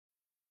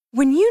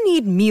When you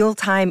need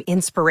mealtime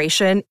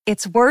inspiration,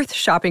 it's worth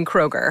shopping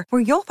Kroger,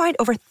 where you'll find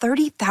over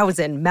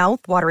 30,000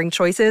 mouth-watering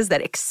choices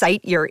that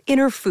excite your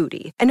inner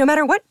foodie. And no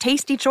matter what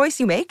tasty choice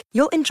you make,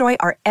 you'll enjoy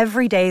our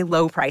everyday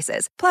low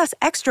prices, plus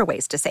extra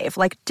ways to save,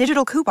 like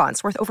digital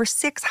coupons worth over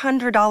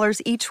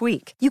 $600 each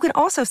week. You can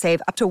also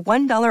save up to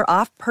 $1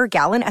 off per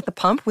gallon at the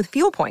pump with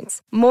fuel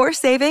points. More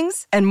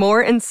savings and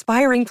more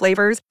inspiring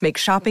flavors make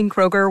shopping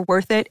Kroger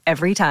worth it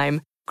every time.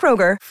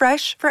 Kroger,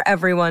 fresh for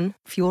everyone.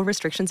 Fuel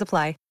restrictions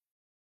apply.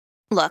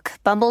 Look,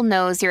 Bumble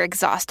knows you're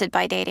exhausted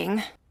by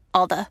dating.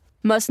 All the,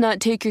 must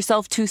not take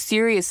yourself too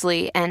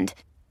seriously, and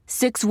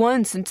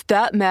 6'1" since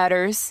that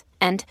matters,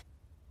 and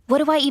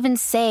what do I even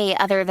say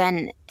other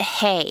than,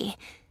 hey?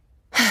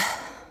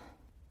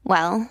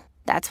 Well,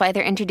 that's why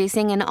they're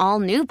introducing an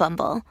all-new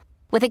Bumble,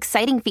 with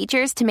exciting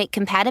features to make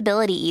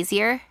compatibility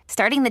easier,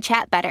 starting the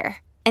chat better,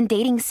 and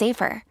dating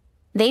safer.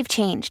 They've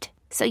changed,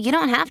 so you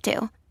don't have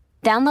to.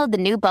 Download the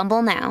new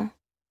Bumble now.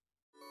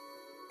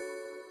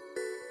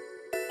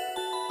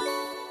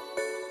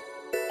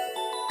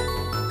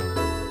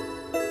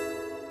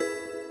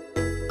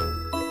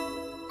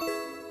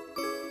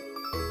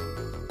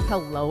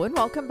 Hello and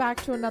welcome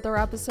back to another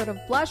episode of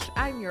Blush.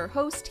 I'm your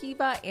host,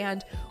 Hiva,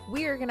 and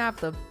we are going to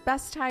have the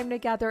best time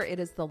together. It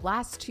is the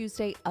last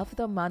Tuesday of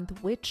the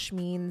month, which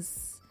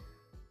means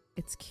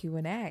it's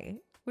Q&A,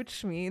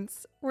 which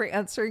means we're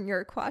answering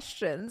your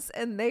questions,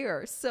 and they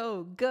are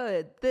so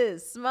good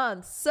this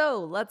month.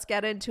 So let's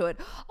get into it.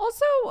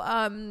 Also,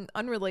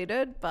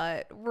 unrelated,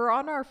 but we're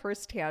on our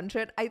first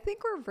tangent. I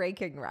think we're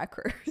breaking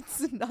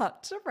records,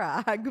 not to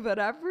brag, but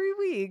every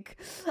week,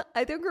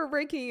 I think we're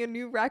breaking a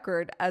new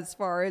record as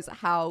far as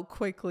how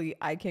quickly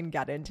I can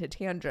get into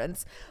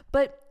tangents.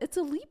 But it's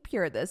a leap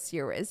year this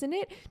year, isn't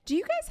it? Do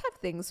you guys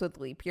have things with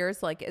leap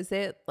years? Like, is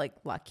it like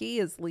lucky?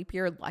 Is leap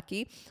year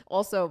lucky?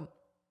 Also,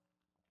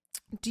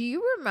 do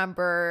you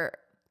remember,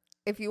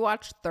 if you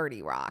watched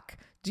 30 Rock,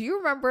 do you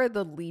remember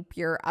the leap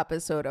year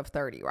episode of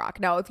 30 Rock?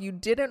 Now, if you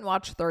didn't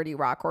watch 30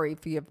 Rock, or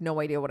if you have no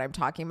idea what I'm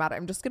talking about,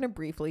 I'm just going to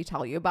briefly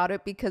tell you about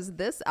it, because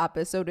this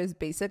episode is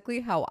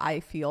basically how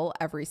I feel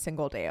every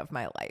single day of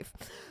my life.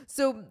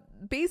 So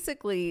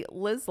basically,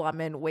 Liz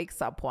Lemon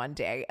wakes up one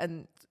day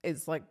and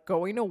is like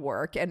going to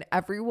work, and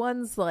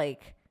everyone's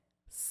like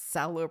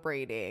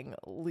celebrating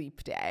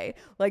leap day.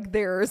 Like,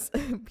 there's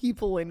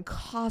people in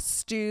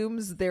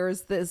costumes,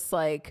 there's this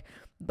like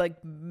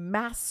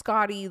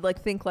mascotty,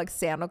 like, think like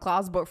Santa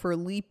Claus but for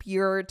leap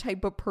year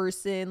type of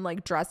person,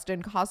 like dressed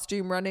in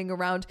costume running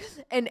around,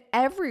 and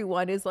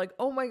everyone is like,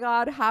 oh my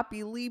god,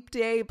 happy leap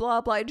day,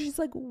 blah blah. And she's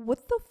like,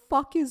 what the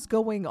fuck is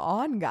going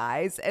on,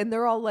 guys? And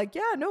they're all like,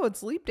 yeah, no,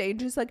 it's leap day. And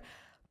she's like,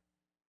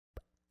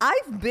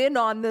 I've been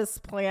on this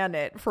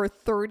planet for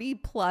 30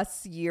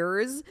 plus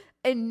years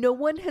and no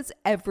one has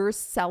ever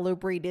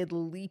celebrated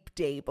leap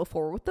day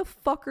before. What the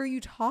fuck are you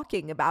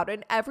talking about?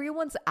 And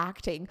everyone's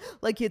acting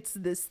like it's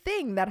this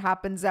thing that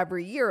happens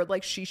every year,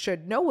 like she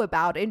should know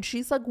about. And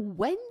she's like,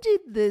 when did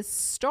this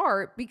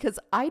start? Because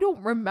I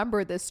don't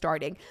remember this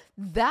starting.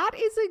 That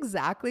is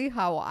exactly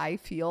how I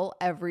feel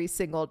every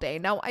single day.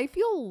 Now, I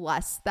feel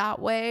less that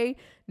way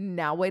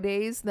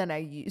nowadays than I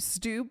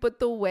used to, but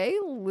the way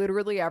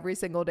literally every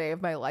single day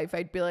of my life,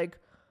 I'd be like,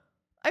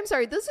 I'm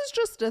sorry, this is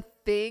just a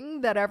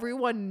thing that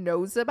everyone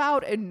knows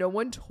about and no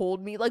one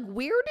told me. Like,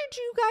 where did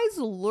you guys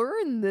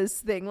learn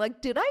this thing?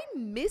 Like, did I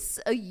miss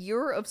a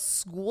year of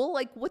school?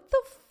 Like, what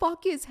the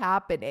fuck is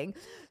happening?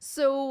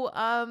 So,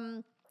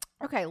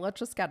 okay, let's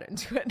just get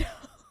into it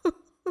now.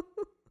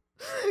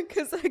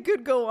 Because I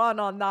could go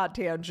on that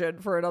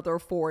tangent for another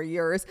 4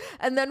 years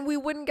and then we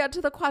wouldn't get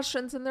to the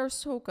questions, and they're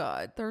so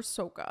good. They're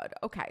so good.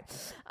 Okay.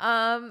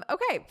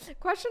 Okay.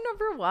 Question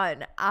number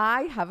 1.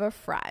 I have a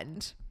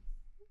friend.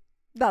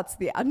 That's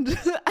the end.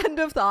 End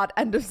of thought,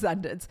 end of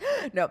sentence.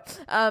 No,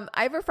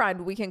 I have a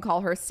friend, we can call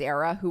her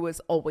Sarah, who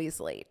is always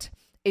late.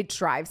 It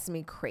drives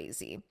me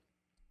crazy.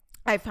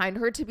 I find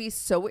her to be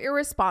so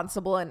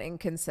irresponsible and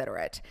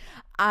inconsiderate.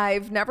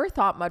 I've never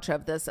thought much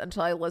of this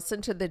until I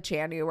listened to the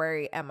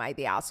January Am I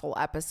the Asshole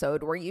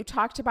episode where you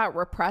talked about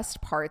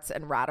repressed parts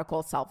and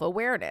radical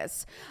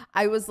self-awareness.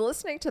 I was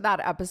listening to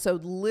that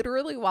episode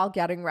literally while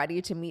getting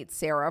ready to meet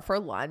Sarah for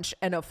lunch,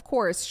 and of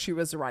course she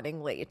was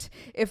running late.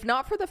 If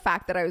not for the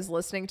fact that I was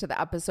listening to the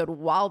episode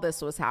while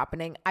this was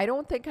happening, I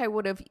don't think I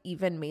would have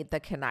even made the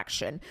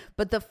connection.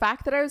 But the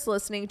fact that I was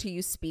listening to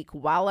you speak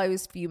while I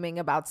was fuming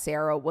about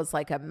Sarah was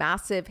like a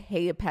massive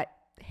hey,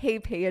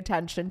 pay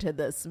attention to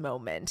this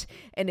moment,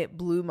 and it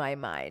blew my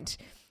mind.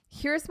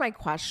 Here's my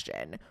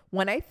question.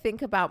 When I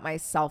think about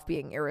myself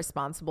being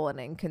irresponsible and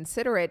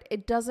inconsiderate,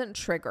 it doesn't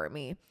trigger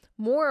me.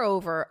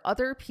 Moreover,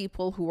 other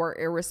people who are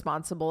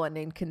irresponsible and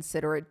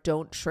inconsiderate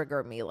don't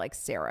trigger me like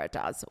Sarah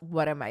does.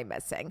 What am I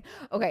missing?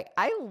 Okay,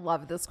 I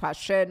love this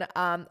question.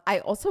 I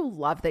also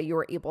love that you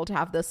were able to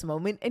have this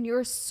moment, and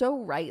you're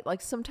so right.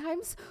 Like,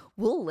 sometimes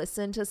we'll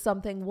listen to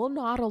something, we'll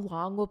nod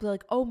along, we'll be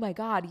like, oh my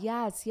God,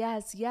 yes,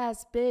 yes,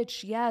 yes,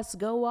 bitch, yes,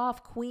 go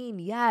off, queen,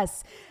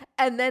 yes.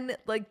 And then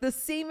like the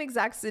same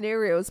exact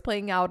scenario is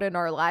playing out in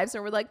our lives,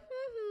 and we're like,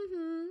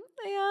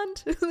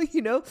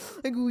 understand?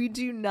 Like we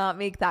do not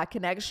make that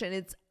connection.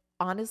 It's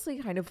honestly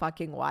kind of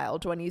fucking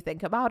wild when you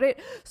think about it.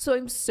 So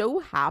I'm so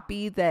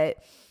happy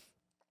that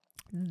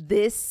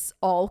this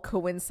all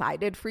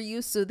coincided for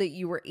you so that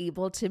you were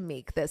able to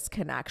make this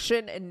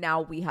connection, and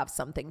now we have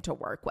something to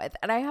work with.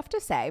 And I have to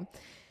say,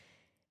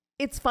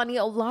 it's funny,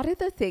 a lot of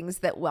the things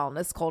that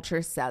wellness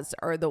culture says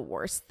are the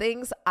worst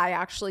things, I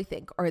actually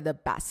think are the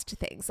best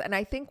things. And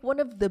I think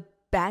one of the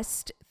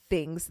best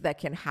things that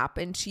can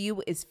happen to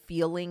you is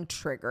feeling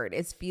triggered,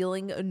 is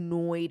feeling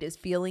annoyed, is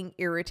feeling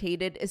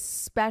irritated,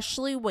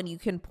 especially when you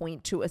can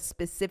point to a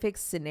specific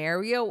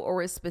scenario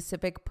or a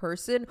specific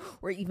person,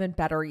 or even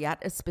better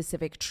yet, a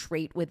specific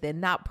trait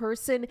within that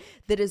person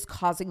that is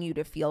causing you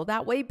to feel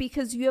that way,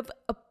 because you have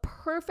a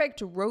perfect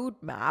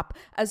roadmap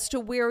as to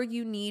where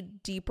you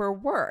need deeper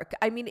work.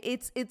 I mean,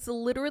 it's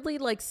literally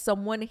like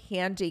someone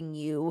handing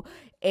you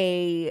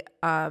a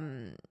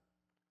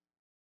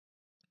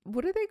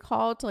what are they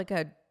called? Like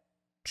a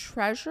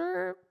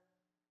treasure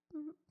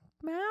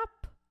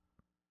map?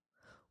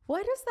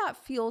 Why does that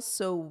feel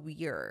so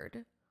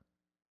weird?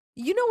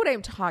 You know what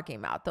I'm talking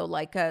about though,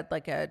 like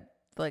a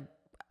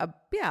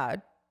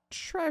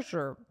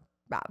treasure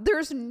map.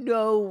 There's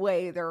no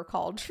way they're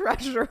called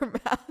treasure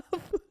map.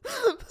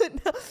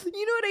 But no,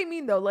 you know what I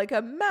mean though, like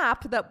a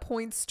map that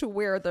points to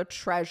where the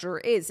treasure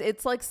is.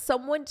 It's like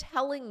someone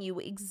telling you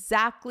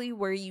exactly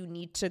where you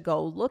need to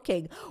go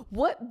looking.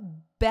 What a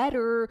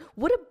better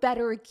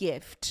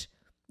gift.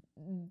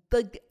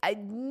 Like,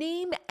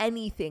 name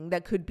anything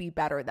that could be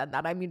better than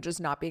that. I mean,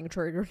 just not being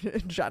triggered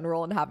in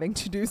general and having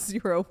to do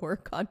zero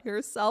work on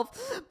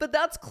yourself, but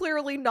that's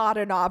clearly not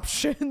an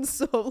option.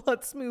 So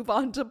let's move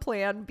on to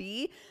plan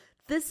B.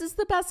 This is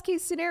the best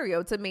case scenario.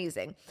 It's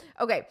amazing.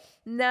 Okay,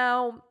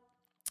 now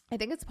I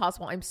think it's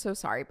possible. I'm so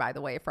sorry, by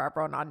the way, for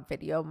everyone on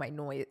video. My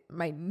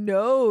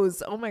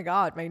nose, oh my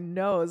God, my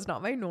nose,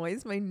 not my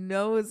noise. My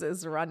nose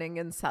is running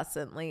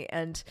incessantly.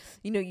 And,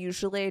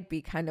 usually I'd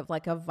be kind of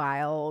like a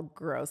vile,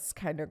 gross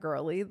kind of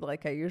girly,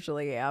 like I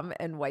usually am,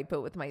 and wipe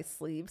it with my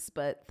sleeves.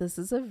 But this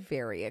is a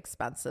very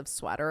expensive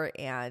sweater,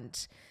 and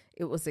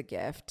it was a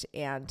gift,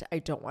 and I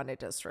don't want to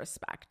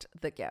disrespect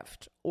the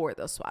gift or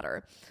the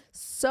sweater.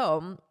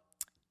 So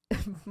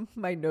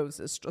my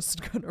nose is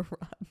just gonna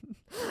run.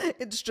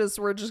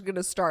 We're just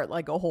gonna start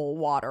like a whole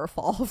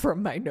waterfall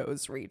from my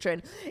nose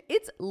region.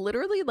 It's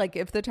literally like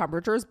if the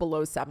temperature is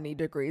below 70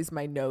 degrees,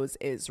 my nose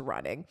is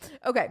running.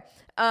 Okay.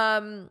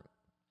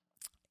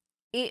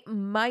 It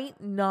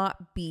might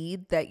not be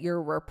that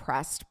your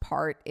repressed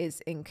part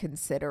is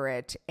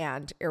inconsiderate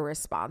and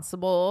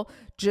irresponsible,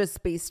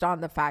 just based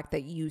on the fact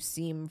that you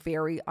seem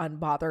very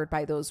unbothered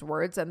by those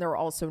words, and they're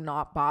also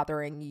not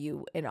bothering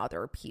you in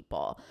other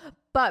people.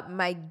 But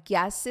my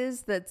guess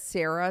is that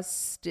Sarah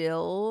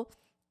still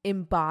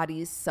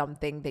embodies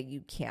something that you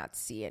can't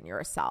see in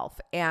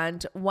yourself.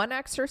 And one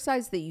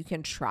exercise that you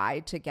can try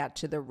to get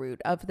to the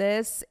root of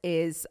this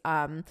is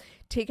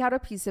take out a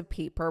piece of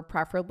paper,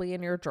 preferably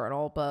in your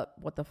journal, but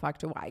what the fuck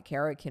do I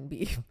care? It can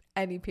be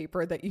any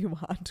paper that you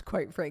want,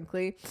 quite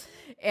frankly.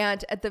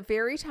 And at the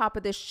very top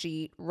of the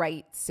sheet,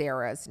 write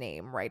Sarah's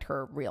name, write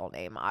her real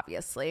name,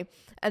 obviously,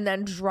 and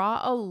then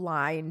draw a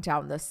line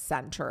down the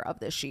center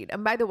of the sheet.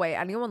 And by the way,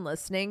 anyone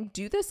listening,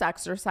 do this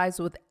exercise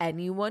with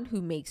anyone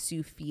who makes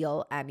you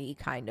feel any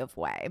kind of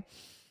way.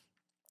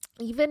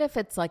 Even if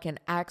it's like an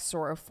ex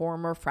or a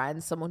former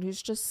friend, someone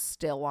who's just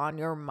still on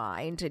your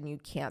mind and you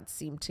can't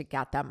seem to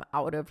get them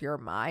out of your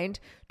mind,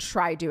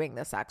 try doing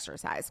this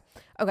exercise.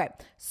 Okay,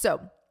 so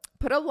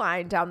put a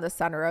line down the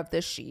center of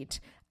the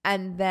sheet,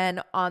 and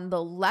then on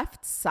the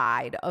left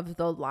side of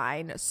the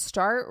line,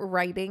 start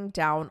writing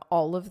down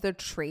all of the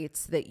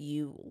traits that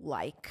you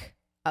like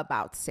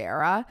about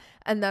Sarah.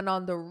 And then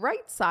on the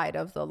right side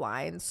of the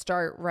line,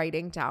 start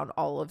writing down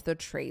all of the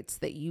traits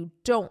that you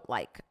don't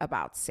like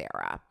about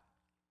Sarah.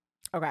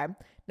 Okay.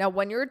 Now,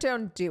 when you're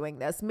done doing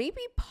this,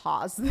 maybe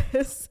pause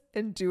this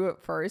and do it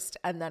first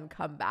and then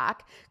come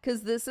back,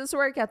 because this is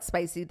where it gets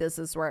spicy. This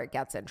is where it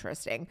gets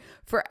interesting.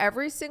 For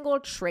every single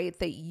trait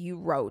that you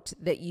wrote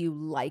that you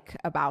like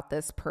about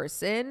this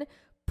person,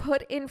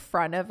 put in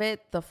front of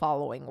it the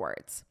following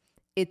words.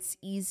 It's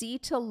easy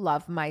to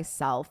love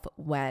myself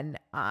when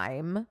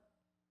I'm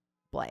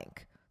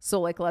blank. So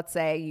like, let's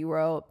say you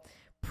wrote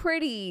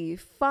pretty,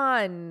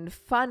 fun,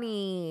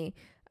 funny,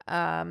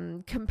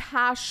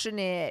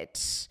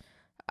 compassionate,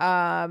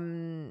 a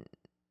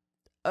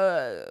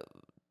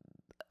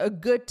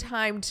good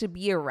time to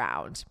be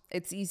around.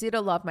 It's easy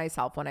to love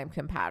myself when I'm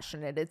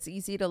compassionate. It's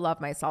easy to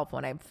love myself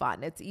when I'm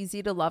fun. It's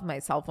easy to love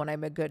myself when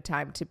I'm a good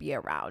time to be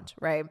around,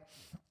 right?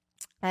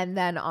 And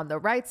then on the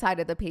right side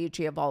of the page,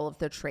 you have all of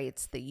the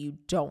traits that you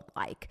don't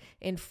like.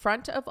 In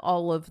front of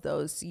all of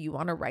those, you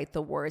want to write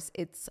the words,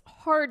 it's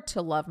hard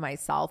to love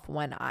myself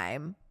when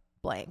I'm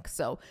blank.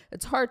 So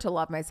it's hard to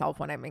love myself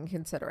when I'm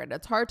inconsiderate.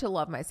 It's hard to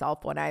love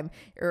myself when I'm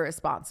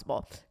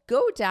irresponsible.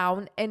 Go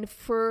down and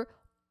for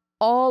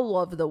all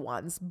of the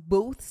ones,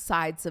 both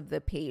sides of the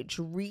page,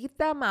 read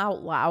them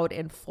out loud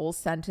in full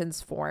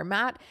sentence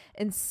format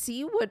and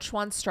see which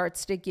one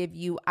starts to give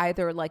you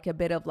either like a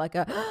bit of like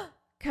a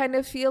kind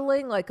of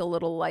feeling, like a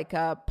little like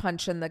a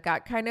punch in the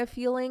gut kind of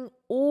feeling,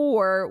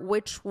 or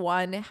which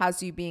one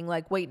has you being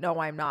like, wait, no,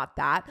 I'm not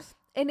that.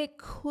 And it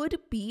could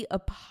be a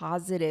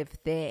positive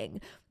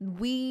thing.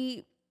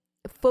 We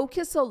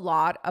focus a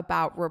lot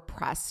about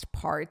repressed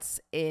parts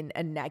in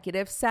a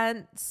negative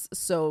sense.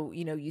 So,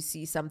 you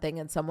see something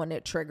in someone,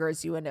 it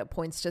triggers you and it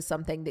points to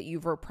something that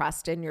you've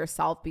repressed in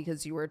yourself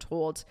because you were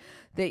told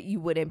that you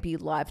wouldn't be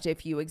loved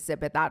if you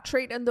exhibit that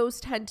trait. And those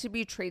tend to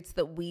be traits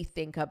that we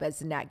think of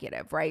as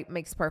negative, right?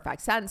 Makes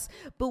perfect sense.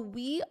 But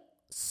we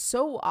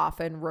so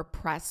often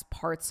repress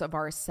parts of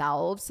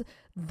ourselves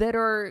that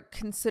are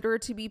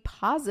considered to be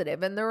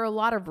positive. And there are a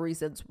lot of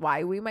reasons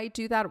why we might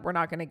do that. We're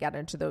not going to get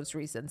into those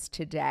reasons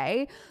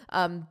today,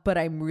 but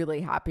I'm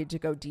really happy to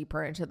go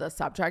deeper into the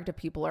subject if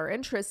people are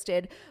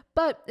interested.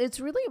 But it's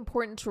really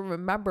important to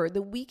remember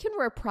that we can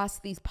repress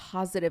these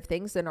positive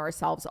things in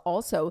ourselves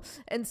also.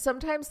 And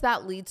sometimes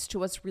that leads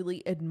to us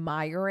really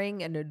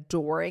admiring and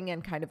adoring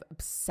and kind of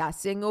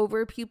obsessing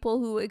over people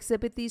who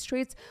exhibit these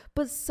traits.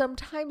 But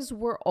sometimes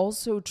we're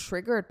also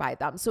triggered by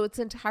them. So it's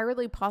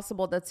entirely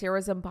possible that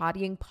Sarah's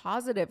embodying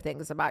positive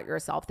things about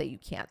yourself that you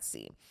can't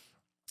see.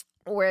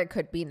 Or it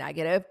could be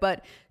negative,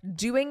 but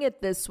doing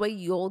it this way,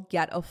 you'll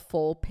get a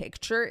full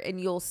picture and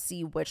you'll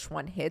see which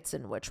one hits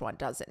and which one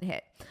doesn't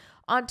hit.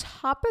 On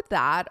top of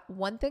that,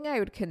 one thing I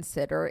would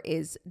consider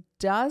is,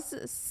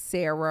 does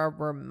Sarah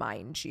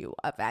remind you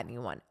of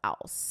anyone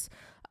else?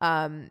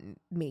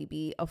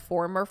 Maybe a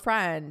former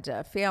friend,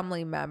 a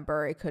family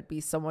member. It could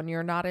be someone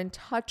you're not in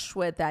touch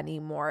with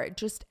anymore.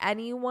 Just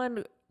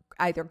anyone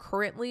either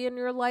currently in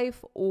your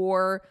life,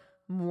 or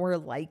more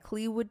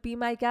likely would be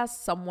my guess,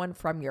 someone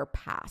from your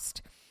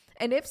past.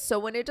 And if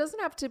so, and it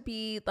doesn't have to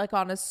be like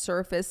on a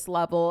surface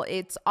level,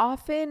 it's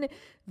often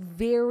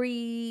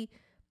very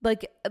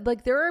like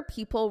there are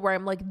people where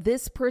I'm like,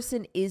 this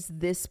person is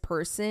this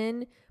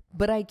person,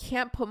 but I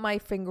can't put my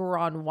finger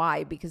on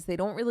why, because they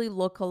don't really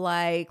look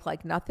alike.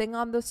 Like nothing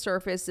on the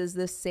surface is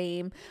the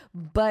same.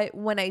 But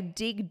when I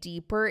dig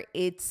deeper,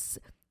 it's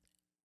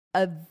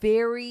a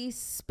very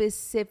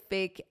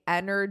specific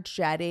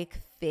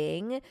energetic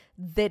thing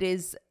that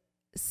is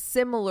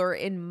similar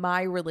in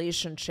my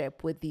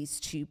relationship with these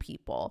two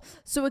people.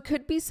 So it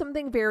could be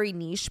something very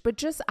niche, but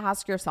just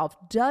ask yourself,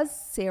 does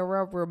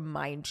Sarah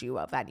remind you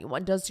of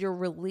anyone? Does your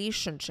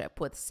relationship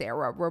with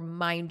Sarah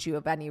remind you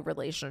of any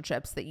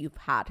relationships that you've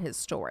had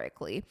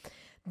historically?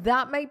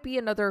 That might be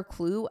another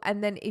clue.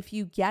 And then if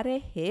you get a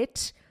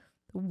hit,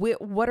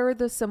 what are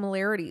the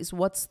similarities?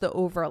 What's the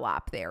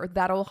overlap there?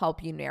 That'll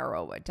help you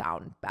narrow it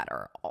down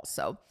better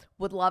also.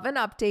 Would love an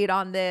update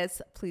on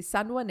this. Please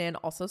send one in.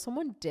 Also,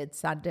 someone did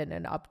send in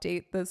an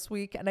update this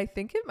week, and I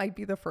think it might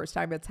be the first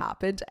time it's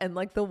happened. And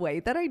like the way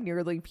that I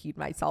nearly peed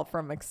myself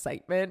from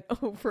excitement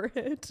over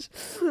it.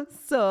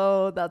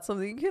 So that's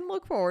something you can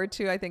look forward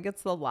to. I think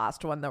it's the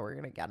last one that we're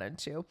going to get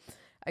into.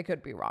 I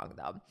could be wrong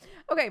though.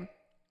 Okay,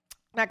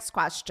 next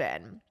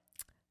question.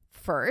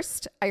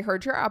 First, I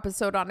heard your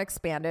episode on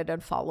Expanded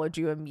and followed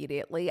you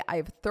immediately.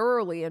 I've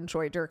thoroughly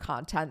enjoyed your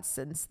content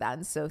since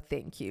then, so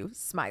thank you.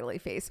 Smiley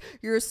face.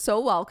 You're so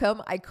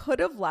welcome. I could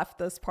have left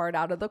this part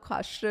out of the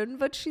question,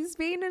 but she's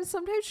vain and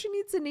sometimes she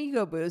needs an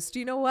ego boost.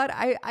 You know what?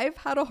 I've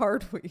had a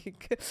hard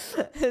week,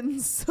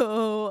 and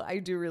so I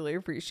do really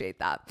appreciate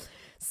that.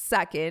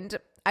 Second,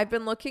 I've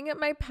been looking at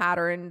my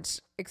patterned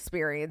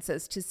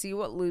experiences to see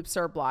what loops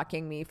are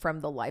blocking me from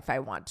the life I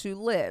want to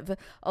live,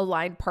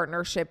 aligned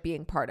partnership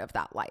being part of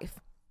that life.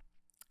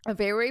 A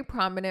very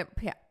prominent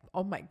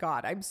oh my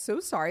God, I'm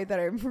so sorry that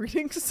I'm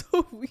reading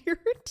so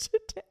weird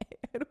today.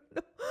 I don't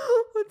know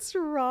what's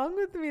wrong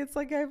with me. It's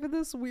like I have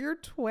this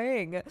weird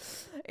twang.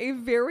 A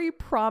very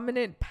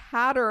prominent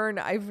pattern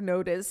I've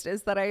noticed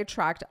is that I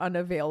attract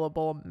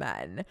unavailable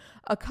men.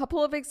 A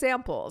couple of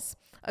examples.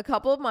 A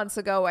couple of months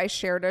ago, I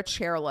shared a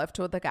chairlift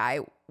with a guy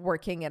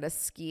working at a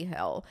ski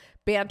hill.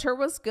 Banter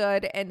was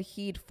good, and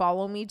he'd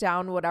follow me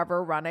down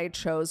whatever run I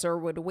chose or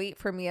would wait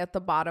for me at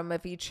the bottom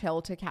of each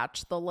hill to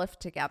catch the lift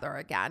together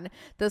again.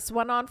 This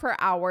went on for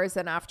hours,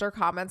 and after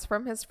comments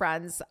from his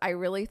friends, I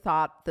really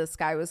thought this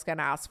guy was going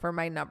to ask for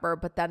my number,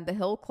 but then the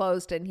hill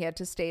closed and he had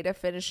to stay to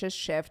finish his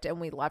shift, and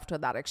we left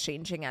without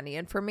exchanging any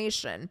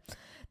information.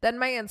 Then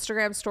my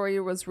Instagram story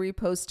was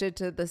reposted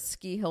to the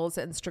Ski Hills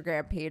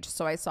Instagram page,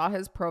 so I saw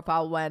his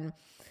profile when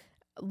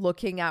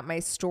looking at my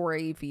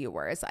story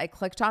viewers. I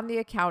clicked on the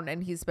account,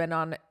 and he's been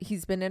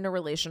in a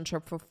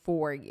relationship for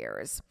 4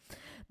 years.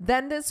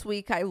 Then this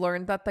week, I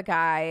learned that the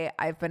guy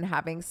I've been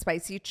having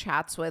spicy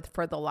chats with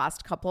for the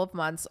last couple of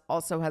months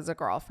also has a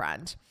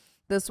girlfriend.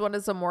 This one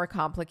is a more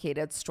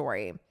complicated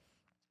story.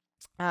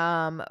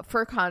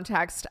 For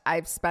context, I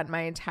spent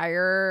my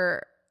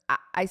entire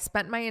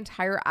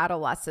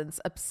adolescence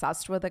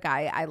obsessed with a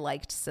guy I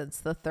liked since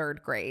the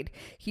 3rd grade.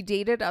 He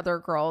dated other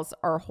girls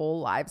our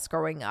whole lives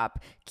growing up,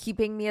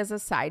 keeping me as a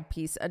side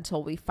piece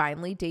until we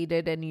finally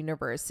dated in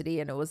university,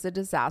 and it was a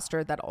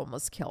disaster that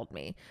almost killed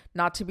me.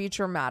 Not to be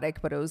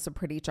dramatic, but it was a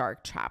pretty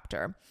dark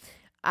chapter.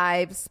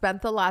 I've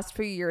spent the last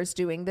few years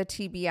doing the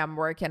TBM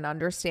work and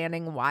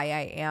understanding why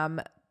I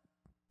am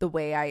the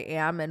way I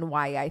am and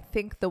why I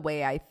think the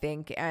way I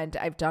think. And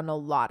I've done a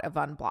lot of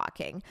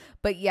unblocking,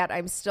 but yet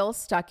I'm still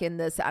stuck in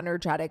this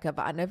energetic of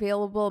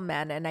unavailable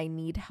men, and I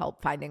need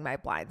help finding my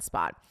blind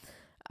spot.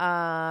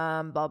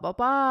 Blah, blah,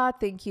 blah.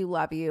 Thank you.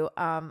 Love you.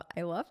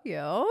 I love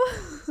you.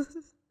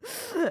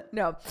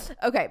 No.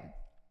 Okay.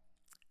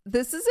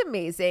 This is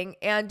amazing.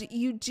 And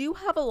you do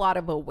have a lot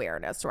of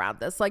awareness around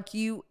this. Like,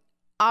 you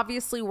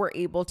obviously were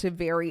able to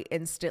very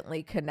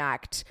instantly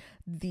connect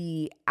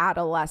the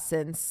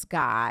adolescence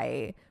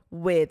guy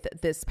with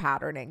this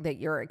patterning that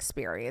you're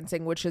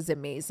experiencing, which is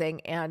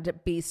amazing. And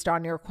based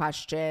on your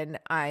question,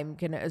 I'm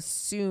going to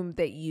assume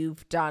that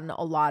you've done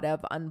a lot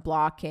of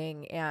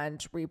unblocking and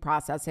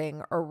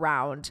reprocessing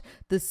around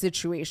the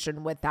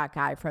situation with that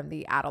guy from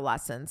the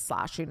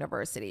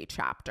adolescence/university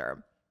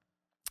chapter.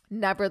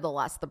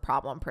 Nevertheless, the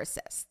problem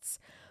persists.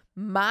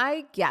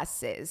 My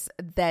guess is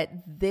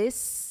that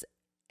this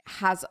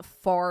has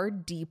far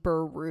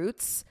deeper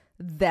roots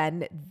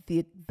than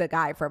the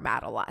guy from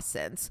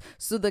adolescence.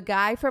 So the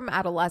guy from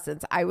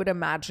adolescence, I would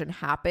imagine,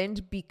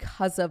 happened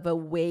because of a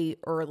way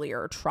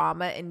earlier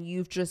trauma, and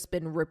you've just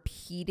been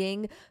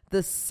repeating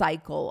the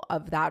cycle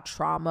of that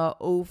trauma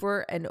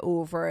over and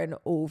over and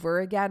over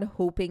again,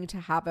 hoping to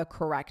have a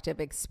corrective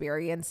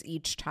experience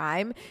each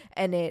time.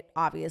 And it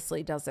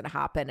obviously doesn't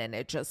happen, and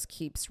it just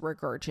keeps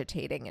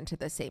regurgitating into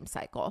the same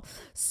cycle.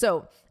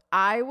 So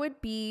I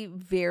would be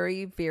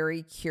very,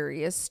 very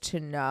curious to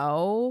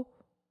know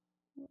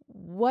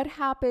what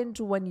happened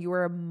when you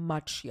were a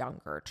much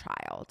younger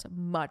child,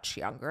 much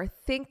younger.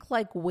 Think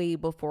like way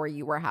before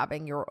you were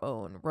having your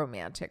own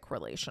romantic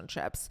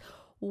relationships.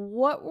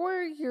 What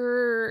were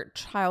your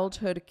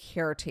childhood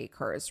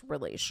caretakers'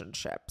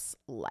 relationships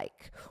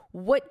like?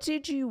 What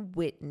did you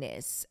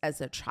witness as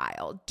a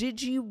child?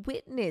 Did you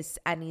witness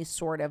any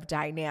sort of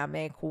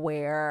dynamic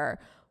where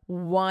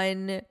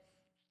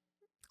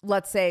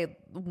let's say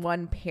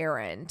one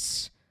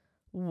parent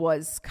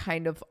was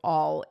kind of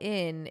all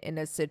in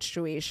a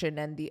situation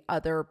and the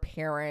other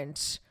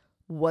parent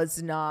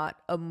was not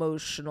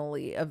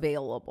emotionally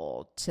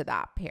available to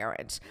that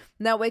parent?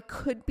 Now, it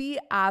could be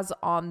as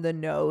on the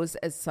nose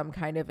as some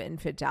kind of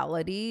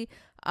infidelity.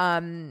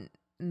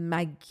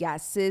 My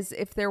guess is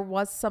if there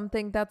was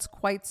something that's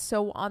quite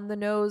so on the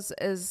nose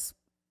as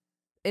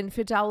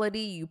infidelity,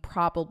 you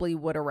probably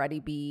would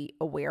already be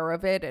aware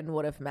of it and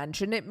would have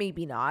mentioned it.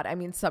 Maybe not. I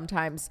mean,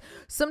 sometimes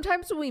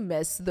we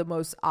miss the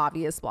most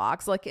obvious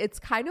blocks. Like, it's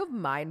kind of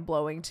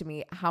mind-blowing to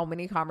me how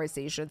many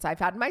conversations I've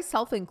had,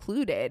 myself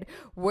included,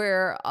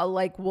 where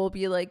we'll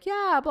be like,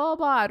 yeah, blah,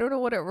 blah, I don't know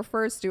what it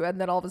refers to. And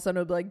then all of a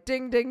sudden it'll be like,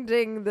 ding, ding,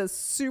 ding, the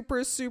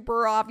super,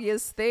 super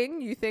obvious thing.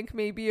 You think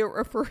maybe it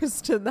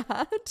refers to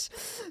that.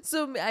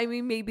 So, I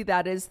mean, maybe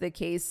that is the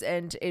case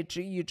and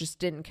you just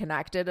didn't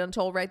connect it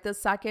until right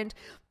this second.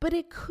 But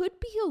it could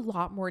be a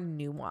lot more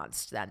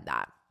nuanced than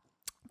that.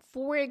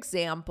 For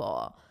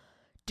example,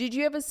 did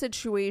you have a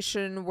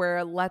situation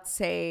where, let's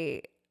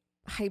say,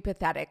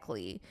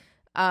 hypothetically,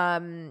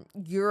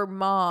 your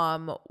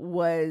mom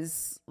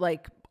was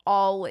like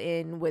all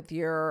in with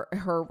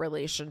her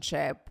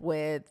relationship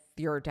with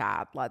your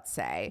dad, let's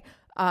say,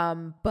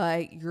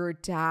 but your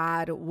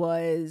dad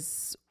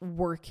was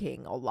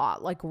working a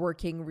lot, like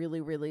working really,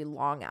 really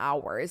long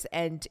hours.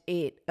 And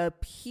it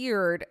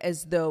appeared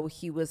as though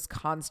he was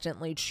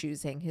constantly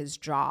choosing his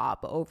job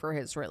over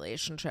his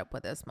relationship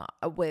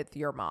with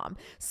your mom.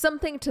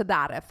 Something to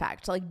that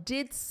effect. Like,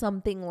 did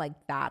something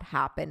like that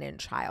happen in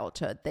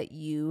childhood that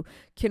you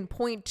can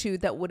point to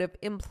that would have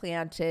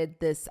implanted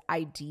this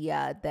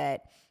idea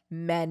that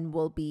men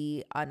will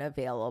be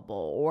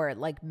unavailable, or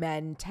like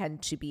men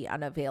tend to be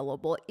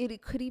unavailable?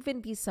 It could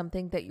even be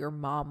something that your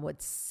mom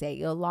would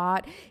say a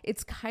lot.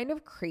 It's kind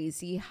of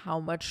crazy how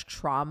much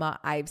trauma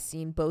I've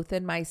seen both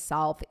in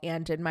myself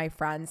and in my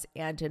friends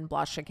and in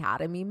Blush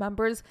Academy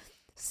members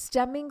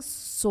stemming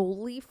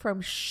solely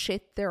from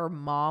shit their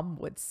mom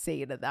would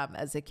say to them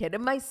as a kid,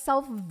 and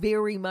myself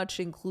very much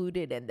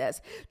included in this.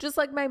 Just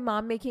like my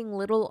mom making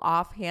little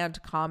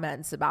offhand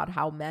comments about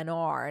how men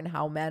are and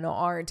how men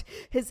aren't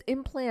has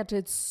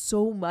implanted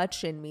so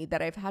much in me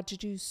that I've had to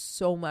do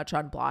so much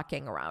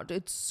unblocking around.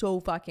 It's so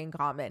fucking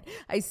common.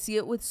 I see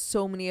it with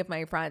so many of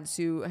my friends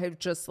who have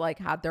just like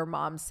had their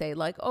moms say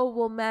like, oh,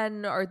 well,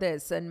 men are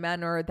this and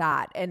men are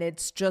that. And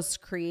it's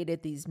just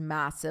created these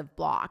massive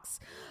blocks.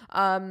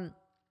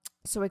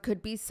 So it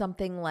could be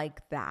something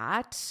like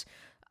that.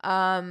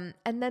 And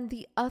then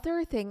the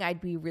other thing I'd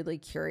be really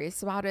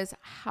curious about is,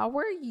 how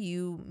are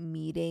you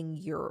meeting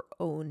your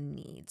own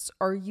needs?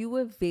 Are you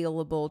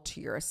available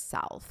to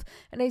yourself?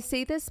 And I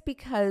say this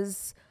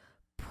because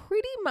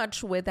pretty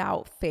much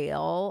without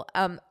fail,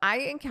 I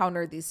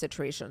encounter these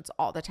situations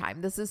all the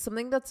time. This is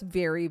something that's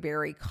very,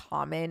 very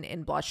common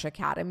in Blush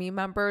Academy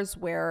members,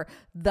 where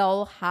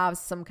they'll have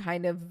some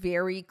kind of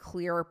very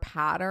clear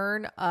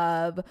pattern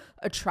of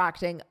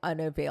attracting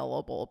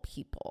unavailable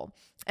people.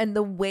 And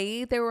the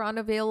way they were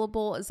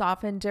unavailable is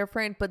often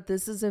different, but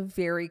this is a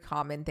very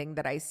common thing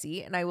that I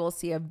see. And I will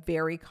see a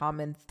very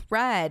common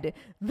thread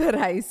that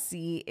I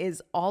see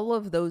is all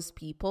of those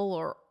people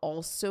are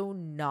also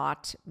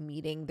not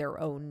meeting their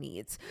own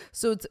needs.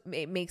 So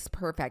it makes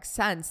perfect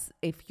sense.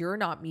 If you're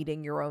not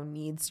meeting your own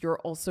needs, you're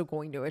also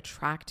going to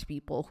attract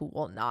people who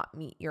will not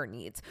meet your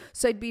needs.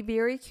 So I'd be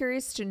very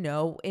curious to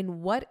know,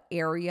 in what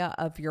area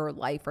of your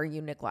life are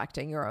you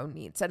neglecting your own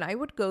needs? And I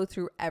would go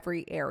through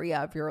every area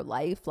of your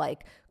life,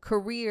 like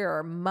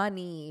career,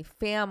 money,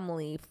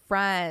 family,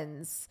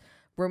 friends,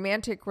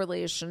 romantic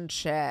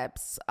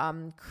relationships,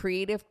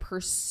 creative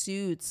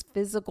pursuits,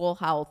 physical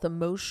health,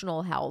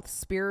 emotional health,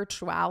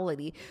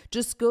 spirituality.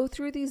 Just go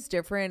through these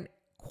different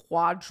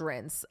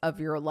quadrants of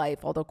your life,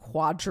 although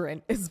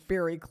quadrant is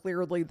very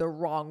clearly the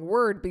wrong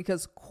word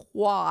because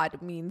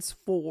quad means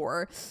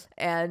 4,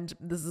 and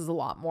this is a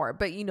lot more.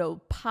 But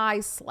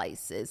pie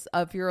slices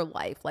of your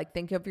life, like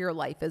think of your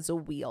life as a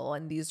wheel,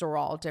 and these are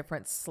all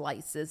different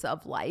slices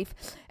of life.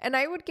 And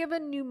I would give a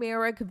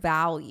numeric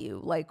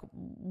value, like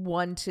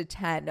 1 to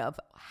 10, of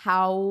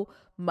how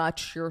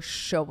much you're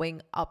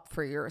showing up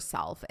for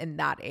yourself in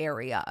that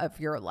area of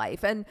your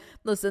life. And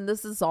listen,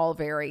 this is all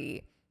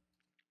very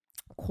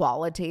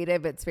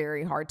qualitative. It's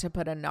very hard to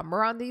put a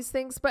number on these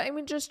things, but I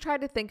mean, just try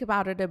to think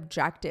about it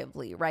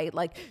objectively, right?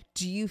 Like,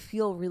 do you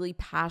feel really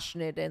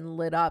passionate and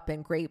lit up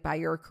and great by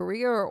your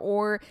career,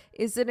 or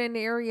is it an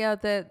area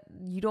that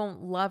you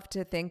don't love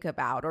to think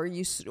about, or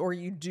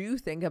you do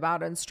think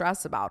about and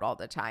stress about all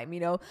the time?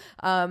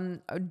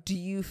 Do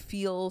you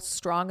feel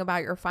strong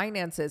about your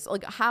finances?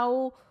 Like,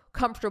 how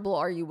comfortable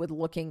are you with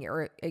looking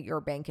at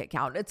your bank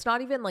account? It's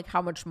not even like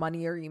how much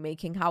money are you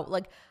making,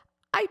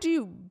 I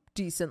do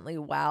decently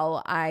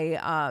well.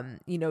 I,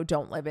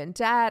 don't live in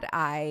debt.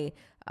 I,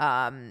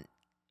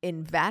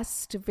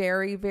 invest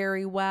very,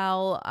 very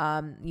well.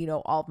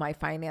 All of my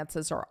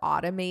finances are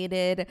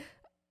automated.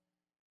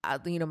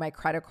 My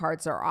credit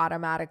cards are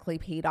automatically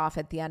paid off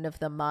at the end of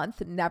the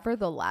month.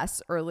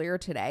 Nevertheless, earlier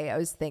today, I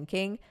was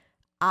thinking,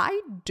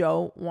 I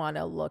don't want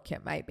to look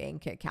at my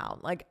bank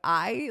account.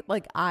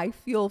 I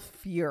feel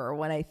fear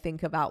when I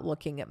think about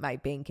looking at my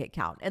bank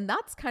account. And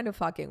that's kind of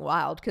fucking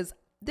wild, because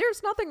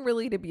there's nothing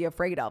really to be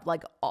afraid of.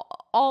 Like,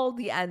 all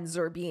the ends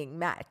are being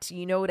met.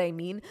 You know what I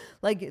mean?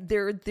 Like,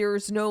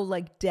 there's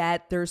no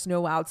debt, there's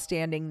no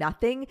outstanding,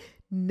 nothing.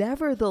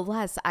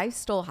 Nevertheless, I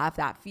still have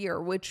that fear,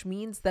 which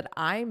means that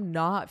I'm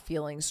not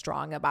feeling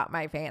strong about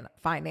my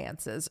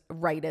finances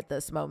right at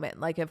this moment.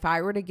 Like, if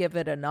I were to give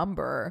it a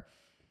number,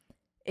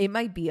 it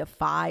might be a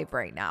 5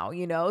 right now,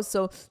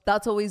 So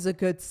that's always a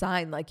good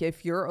sign. Like,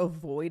 if you're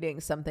avoiding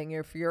something,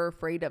 if you're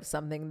afraid of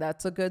something,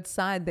 that's a good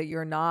sign that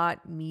you're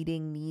not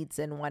meeting needs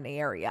in one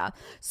area.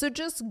 So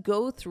just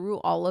go through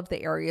all of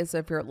the areas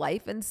of your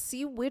life and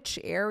see which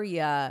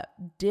area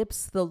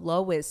dips the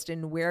lowest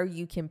and where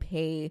you can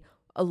pay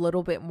a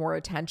little bit more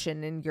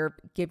attention and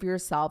give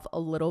yourself a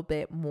little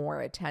bit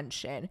more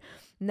attention.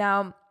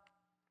 Now,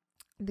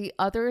 the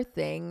other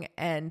thing,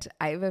 and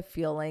I have a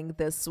feeling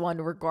this one,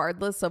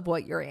 regardless of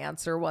what your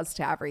answer was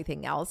to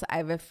everything else, I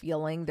have a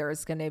feeling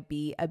there's going to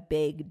be a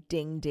big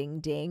ding, ding,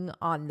 ding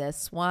on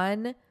this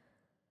one.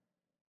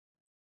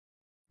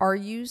 Are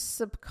you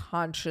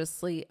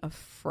subconsciously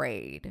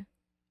afraid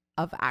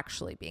of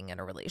actually being in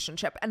a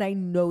relationship? And I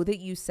know that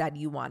you said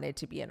you wanted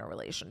to be in a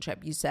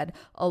relationship. You said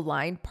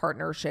aligned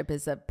partnership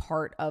is a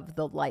part of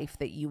the life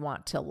that you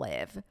want to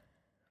live.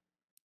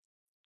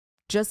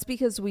 Just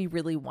because we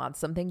really want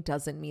something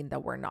doesn't mean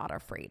that we're not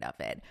afraid of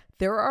it.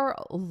 There are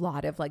a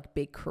lot of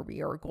big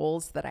career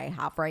goals that I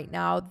have right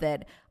now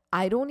that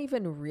I don't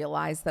even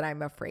realize that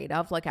I'm afraid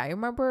of. I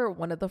remember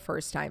one of the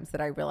first times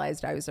that I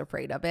realized I was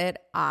afraid of it,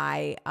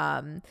 I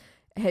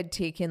had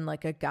taken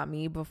a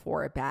gummy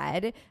before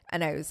bed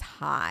and I was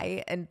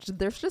high, and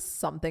there's just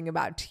something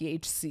about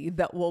THC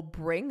that will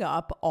bring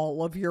up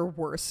all of your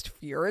worst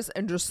fears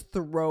and just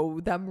throw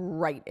them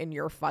right in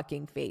your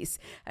fucking face.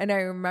 And I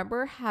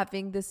remember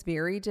having this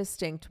very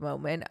distinct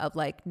moment of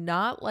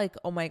not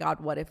oh my God,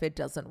 what if it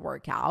doesn't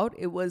work out?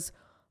 It was,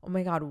 oh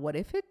my God, what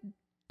if it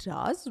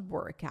does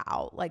work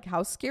out?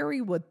 How scary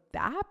would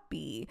that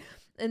be?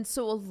 And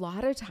so a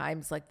lot of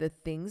times, the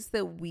things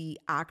that we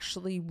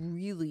actually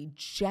really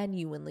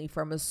genuinely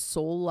from a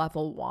soul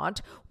level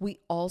want, we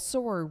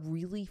also are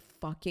really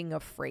fucking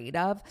afraid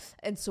of.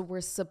 And so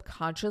we're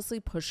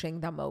subconsciously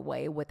pushing them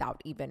away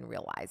without even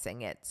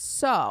realizing it.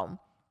 So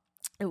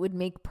it would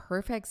make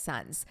perfect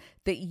sense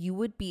that you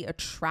would be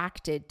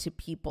attracted to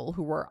people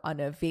who are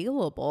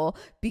unavailable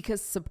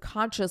because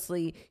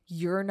subconsciously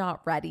you're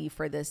not ready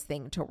for this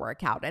thing to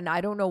work out. And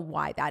I don't know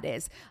why that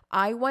is.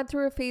 I went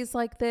through a phase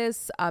like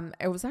this.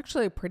 It was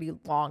actually a pretty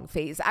long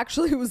phase.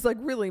 Actually, it was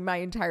really my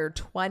entire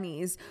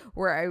 20s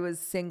where I was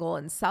single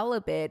and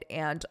celibate,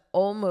 and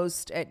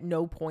almost at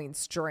no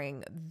points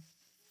during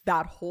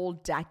that whole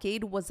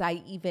decade was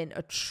I even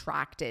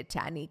attracted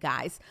to any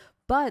guys.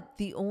 But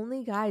the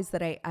only guys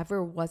that I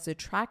ever was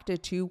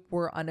attracted to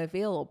were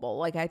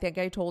unavailable. I think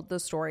I told the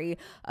story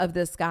of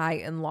this guy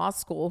in law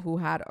school who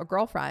had a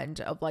girlfriend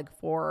of 4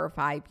 or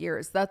 5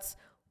 years. That's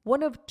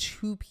one of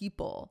 2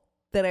 people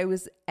that I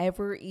was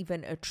ever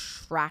even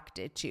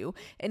attracted to.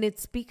 And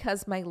it's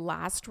because my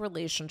last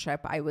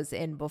relationship I was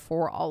in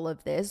before all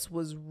of this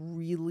was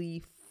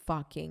really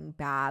fucking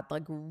bad,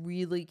 like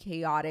really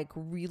chaotic,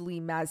 really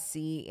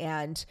messy.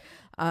 And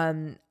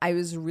I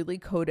was really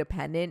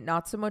codependent,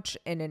 not so much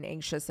in an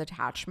anxious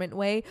attachment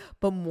way,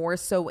 but more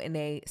so in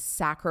a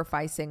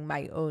sacrificing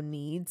my own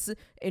needs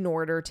in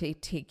order to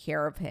take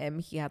care of him.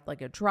 He had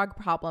like a drug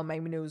problem. I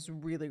mean, it was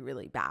really,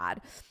 really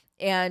bad.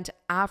 And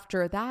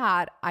after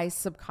that, I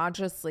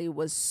subconsciously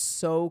was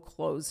so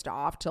closed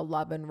off to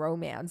love and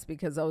romance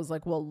because I was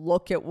like, well,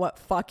 look at what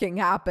fucking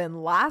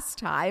happened last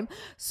time.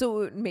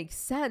 So it makes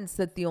sense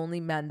that the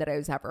only men that I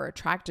was ever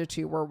attracted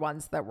to were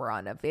ones that were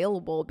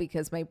unavailable,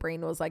 because my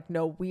brain was like,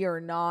 no, we are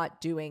not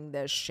doing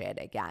this shit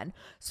again.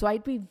 So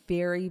I'd be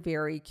very,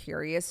 very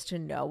curious to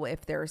know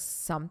if there's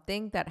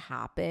something that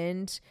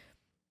happened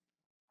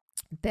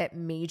that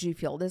made you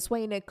feel this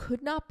way. And it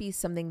could not be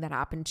something that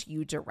happened to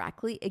you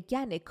directly.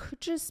 Again, it could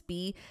just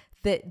be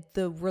that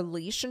the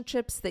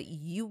relationships that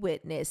you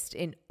witnessed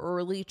in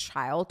early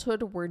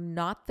childhood were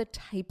not the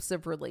types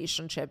of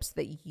relationships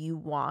that you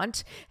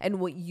want and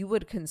what you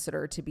would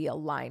consider to be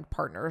aligned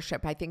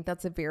partnership. I think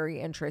that's a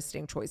very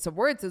interesting choice of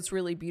words. It's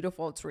really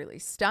beautiful. It's really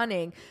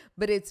stunning,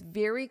 but it's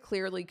very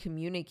clearly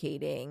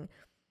communicating.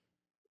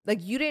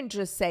 Like, you didn't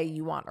just say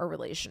you want a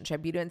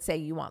relationship. You didn't say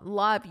you want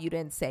love. You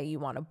didn't say you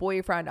want a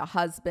boyfriend, a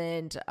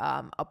husband,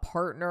 a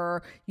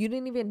partner. You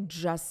didn't even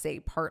just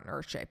say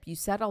partnership. You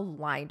said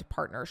aligned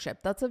partnership.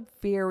 That's a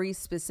very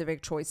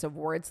specific choice of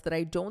words that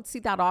I don't see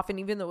that often,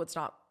 even though it's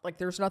not like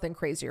there's nothing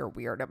crazy or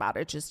weird about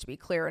it, just to be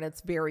clear. And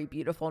it's very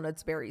beautiful and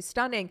it's very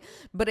stunning.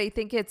 But I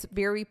think it's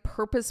very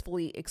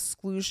purposefully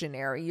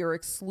exclusionary. You're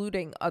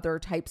excluding other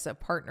types of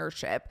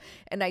partnership.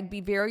 And I'd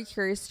be very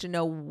curious to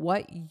know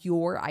what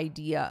your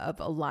idea of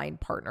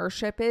aligned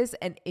partnership is,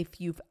 and if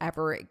you've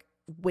ever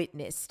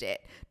witnessed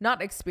it,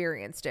 not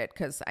experienced it,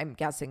 because I'm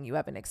guessing you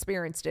haven't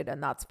experienced it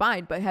and that's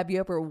fine, but have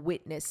you ever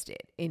witnessed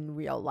it in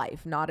real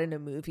life? Not in a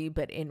movie,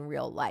 but in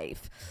real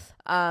life.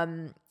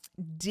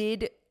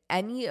 Did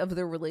any of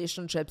the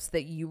relationships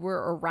that you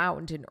were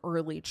around in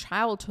early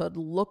childhood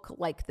look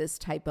like this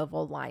type of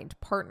aligned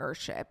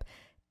partnership?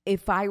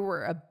 If I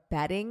were a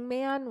betting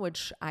man,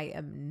 which I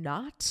am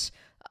not,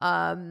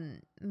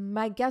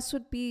 my guess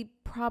would be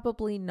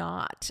probably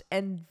not.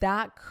 And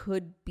that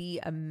could be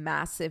a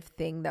massive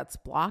thing that's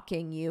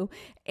blocking you.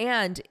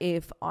 And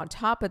if on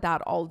top of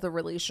that, all the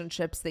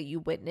relationships that you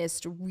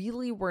witnessed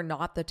really were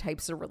not the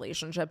types of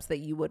relationships that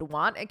you would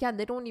want, again,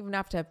 they don't even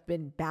have to have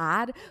been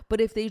bad, but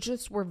if they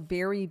just were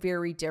very,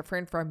 very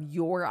different from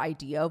your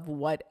idea of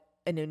what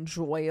an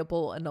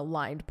enjoyable and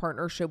aligned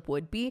partnership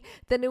would be,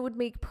 then it would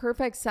make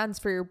perfect sense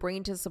for your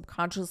brain to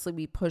subconsciously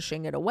be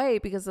pushing it away,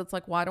 because it's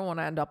like, well, I don't want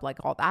to end up like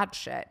all that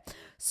shit.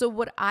 So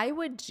what I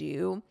would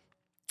do,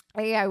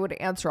 I would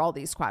answer all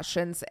these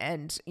questions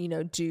and,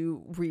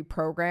 do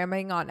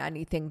reprogramming on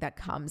anything that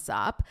comes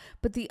up.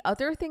 But the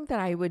other thing that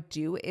I would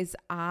do is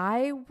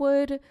I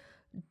would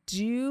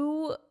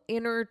do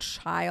inner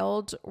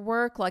child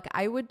work. Like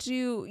I would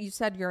do, you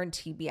said you're in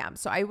TBM.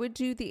 So I would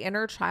do the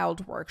inner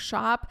child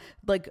workshop,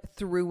 like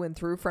through and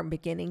through from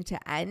beginning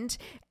to end,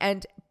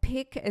 and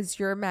pick as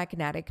your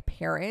magnetic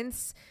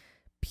parents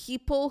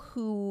people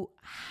who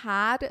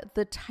had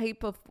the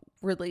type of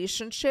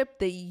relationship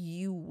that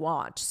you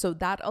want. So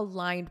that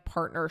aligned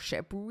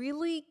partnership,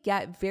 really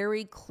get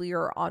very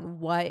clear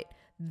on what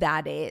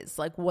that is,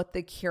 like what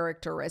the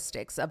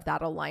characteristics of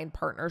that aligned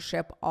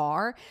partnership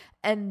are,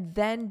 and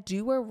then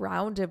do a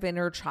round of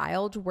inner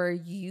child where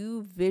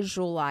you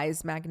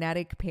visualize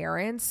magnetic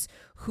parents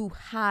who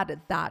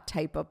had that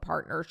type of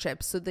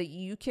partnership, so that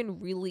you can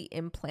really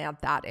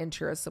implant that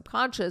into your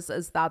subconscious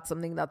as that's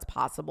something that's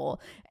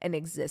possible and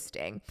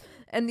existing.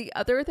 And the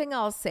other thing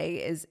I'll say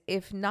is,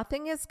 if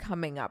nothing is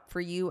coming up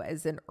for you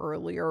as an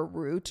earlier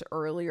route,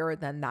 earlier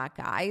than that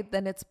guy,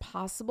 then it's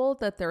possible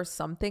that there's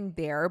something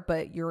there,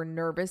 but your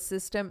nervous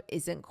system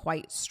isn't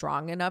quite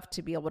strong enough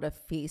to be able to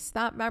face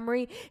that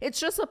memory. It's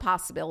just a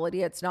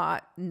possibility. It's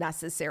not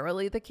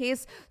necessarily the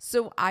case.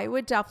 So I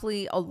would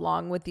definitely,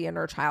 along with the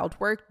inner child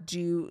work,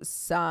 do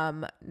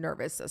some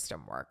nervous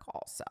system work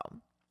also.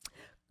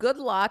 Good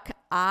luck.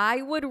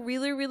 I would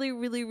really, really,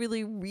 really,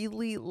 really,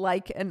 really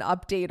like an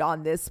update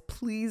on this.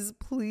 Please,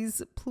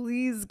 please,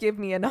 please give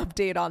me an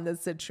update on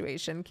this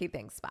situation. Okay,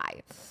 thanks.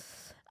 Bye.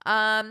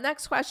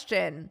 Next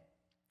question.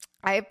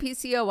 I have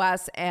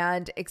PCOS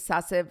and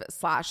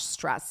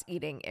excessive/stress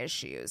eating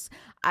issues.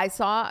 I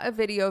saw a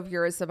video of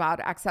yours about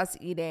excess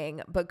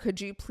eating, but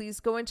could you please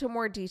go into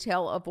more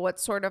detail of what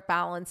sort of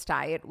balanced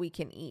diet we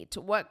can eat,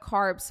 what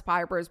carbs,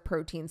 fibers,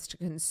 proteins to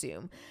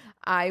consume?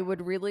 I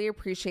would really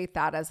appreciate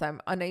that, as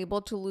I'm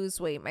unable to lose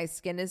weight. My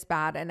skin is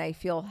bad and I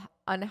feel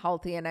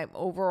unhealthy, and I'm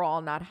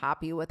overall not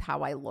happy with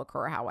how I look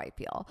or how I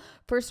feel.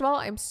 First of all,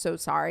 I'm so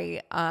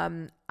sorry.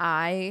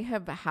 I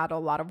have had a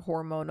lot of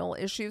hormonal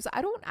issues.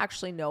 I don't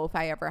actually know if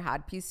I ever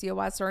had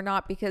PCOS or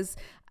not, because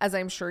as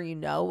I'm sure you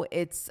know,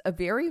 it's a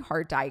very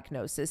hard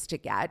diagnosis to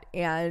get.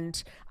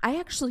 And I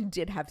actually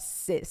did have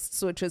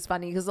cysts, which is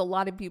funny because a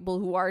lot of people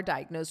who are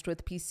diagnosed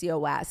with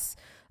PCOS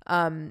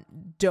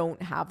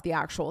don't have the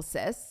actual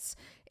cysts.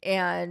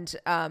 And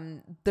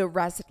the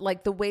rest,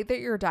 like the way that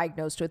you're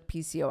diagnosed with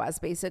PCOS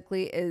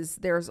basically is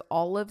there's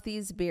all of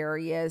these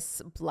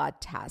various blood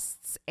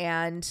tests,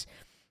 and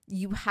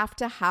you have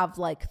to have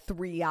like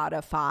 3 out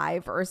of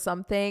 5 or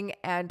something.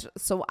 And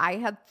so I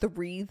had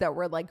 3 that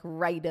were like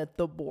right at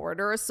the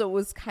border. So it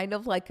was kind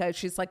of like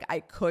she's like,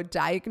 I could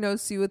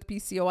diagnose you with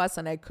PCOS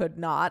and I could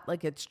not.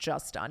 Like, it's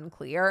just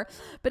unclear,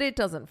 but it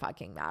doesn't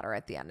fucking matter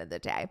at the end of the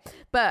day.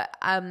 But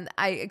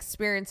I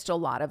experienced a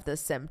lot of the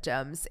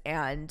symptoms,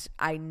 and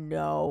I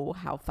know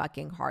how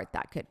fucking hard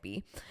that could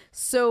be.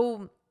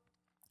 So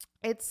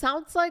it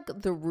sounds like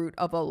the root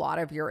of a lot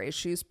of your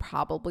issues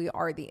probably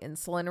are the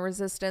insulin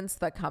resistance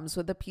that comes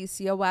with the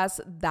PCOS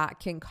that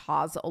can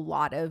cause a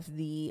lot of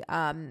the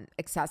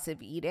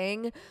excessive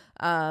eating.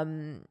 I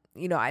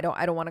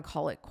don't want to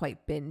call it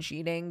quite binge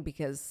eating,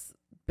 because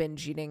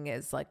binge eating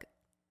is like,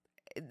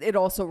 it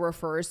also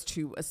refers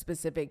to a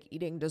specific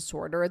eating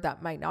disorder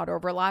that might not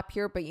overlap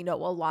here, but a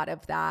lot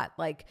of that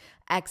like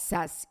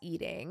excess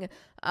eating.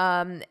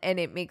 And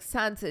it makes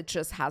sense. It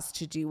just has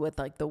to do with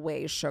like the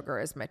way sugar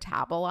is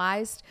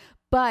metabolized.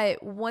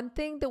 But one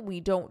thing that we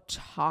don't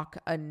talk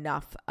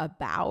enough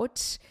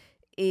about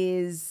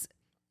is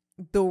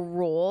the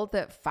role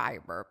that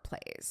fiber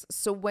plays.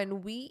 So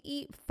when we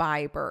eat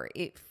fiber,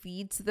 it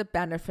feeds the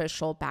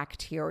beneficial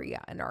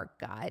bacteria in our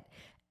gut,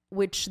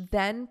 which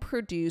then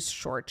produce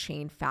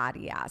short-chain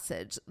fatty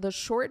acids. The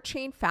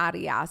short-chain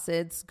fatty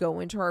acids go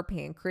into our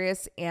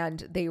pancreas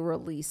and they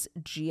release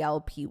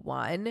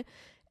GLP-1,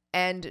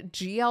 and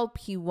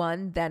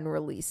GLP-1 then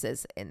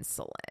releases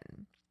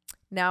insulin.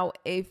 Now,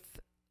 if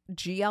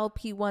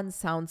GLP-1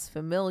 sounds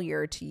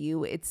familiar to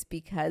you, it's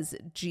because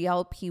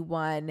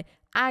GLP-1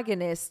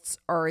 agonists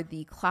are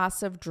the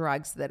class of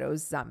drugs that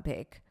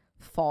Ozempic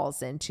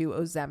falls into.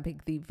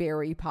 Ozempic, the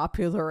very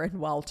popular and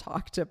well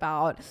talked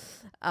about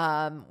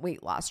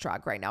weight loss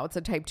drug right now. It's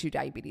a type 2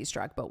 diabetes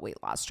drug, but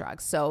weight loss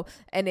drug. So,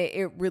 and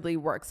it really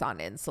works on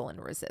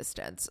insulin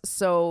resistance.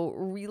 So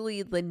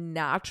really the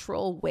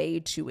natural way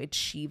to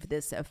achieve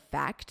this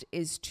effect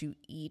is to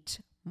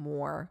eat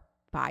more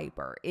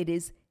fiber. It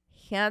is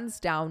hands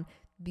down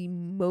the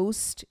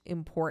most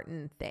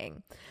important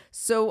thing.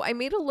 So I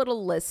made a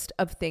little list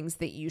of things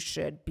that you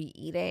should be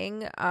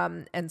eating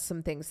and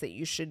some things that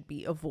you should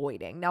be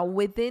avoiding. Now,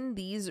 within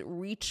these,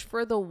 reach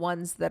for the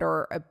ones that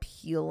are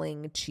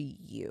appealing to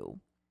you.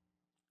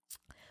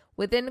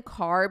 Within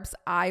carbs,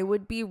 I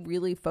would be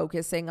really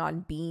focusing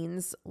on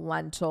beans,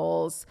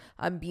 lentils,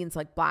 beans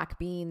like black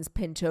beans,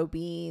 pinto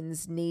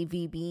beans,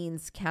 navy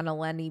beans,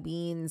 cannellini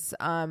beans,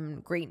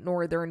 great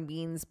northern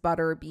beans,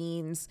 butter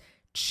beans,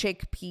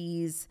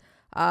 chickpeas,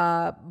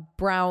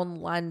 brown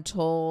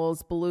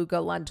lentils, beluga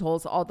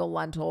lentils. All the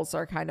lentils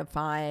are kind of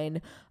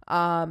fine.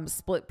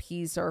 Split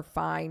peas are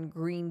fine.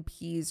 Green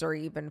peas are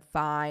even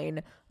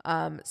fine.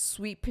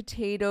 Sweet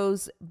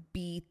potatoes,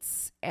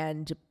 beets,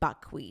 and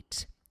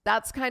buckwheat.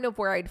 That's kind of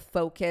where I'd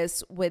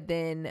focus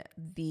within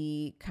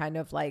the kind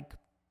of like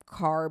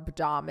carb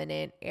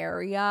dominant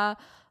area.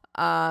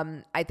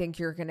 I think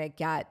you're going to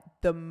get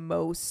the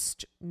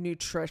most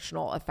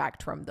nutritional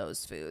effect from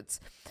those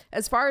foods.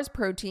 As far as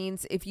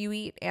proteins, if you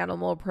eat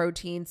animal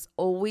proteins,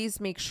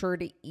 always make sure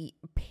to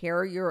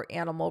pair your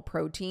animal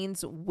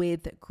proteins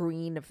with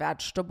green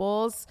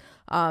vegetables.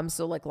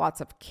 So like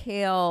lots of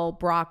kale,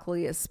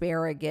 broccoli,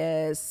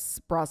 asparagus,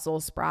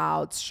 Brussels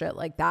sprouts, shit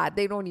like that.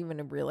 They don't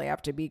even really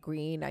have to be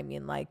green. I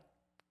mean, like,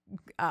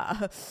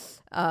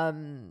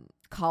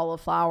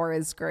 cauliflower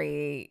is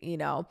great,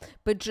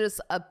 but just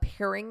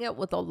pairing it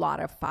with a lot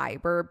of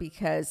fiber,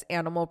 because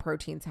animal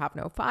proteins have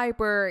no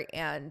fiber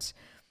and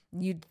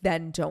you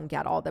then don't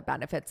get all the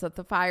benefits of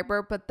the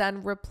fiber. But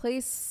then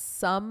replace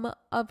some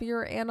of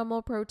your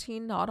animal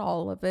protein, not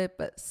all of it,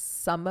 but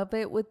some of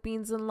it with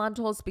beans and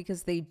lentils,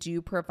 because they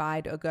do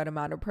provide a good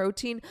amount of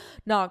protein,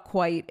 not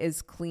quite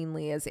as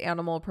cleanly as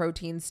animal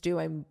proteins do.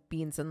 And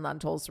beans and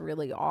lentils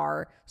really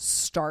are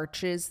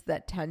starches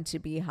that tend to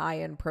be high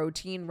in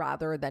protein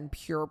rather than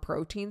pure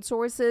protein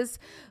sources.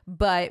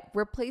 But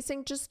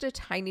replacing just a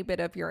tiny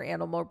bit of your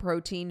animal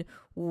protein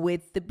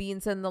with the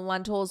beans and the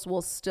lentils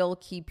will still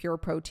keep your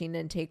protein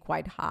intake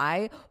quite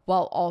high,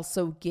 while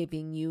also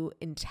giving you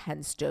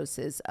intense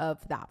doses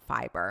of that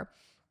fiber.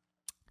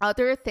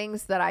 Other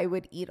things that I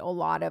would eat a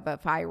lot of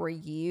if I were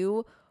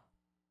you: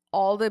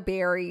 all the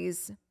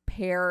berries,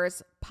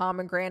 pears,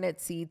 pomegranate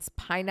seeds,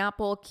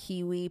 pineapple,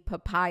 kiwi,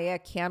 papaya,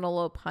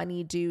 cantaloupe,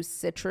 honeydew,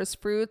 citrus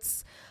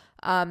fruits,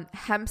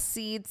 hemp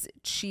seeds,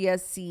 chia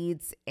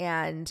seeds,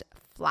 and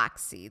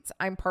flax seeds.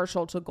 I'm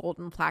partial to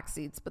golden flax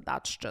seeds, but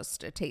that's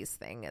just a taste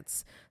thing.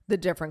 It's the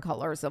different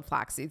colors of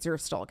flax seeds. You're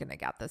still going to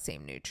get the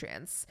same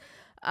nutrients.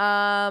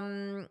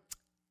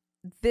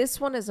 This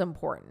one is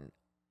important.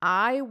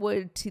 I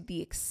would, to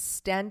the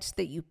extent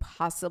that you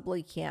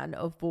possibly can,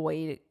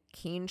 avoid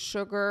cane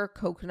sugar,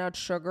 coconut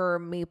sugar,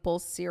 maple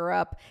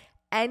syrup,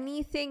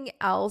 anything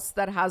else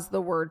that has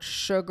the word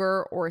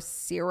sugar or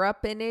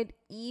syrup in it,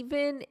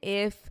 even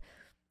if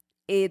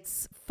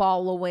it's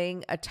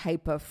following a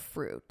type of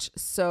fruit.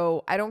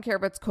 So I don't care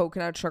if it's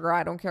coconut sugar.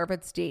 I don't care if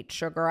it's date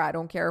sugar. I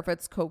don't care if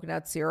it's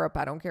coconut syrup.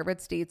 I don't care if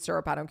it's date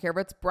syrup. I don't care if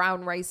it's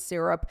brown rice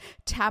syrup,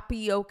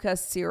 tapioca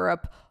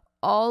syrup.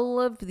 All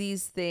of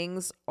these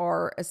things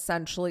are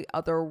essentially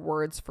other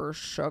words for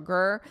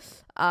sugar.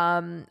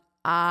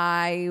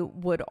 I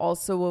would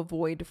also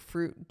avoid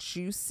fruit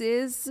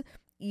juices,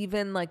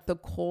 even like the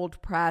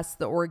cold pressed,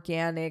 the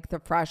organic, the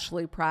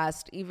freshly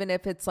pressed. Even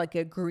if it's like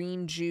a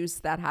green juice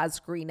that has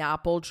green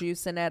apple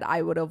juice in it,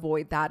 I would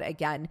avoid that.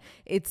 Again,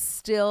 it's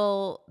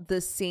still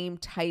the same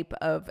type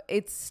of,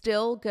 it's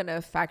still going to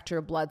affect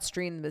your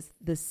bloodstream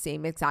the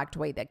same exact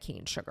way that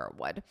cane sugar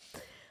would.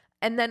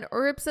 And then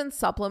herbs and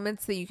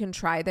supplements that you can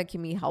try that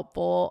can be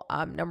helpful.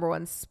 Number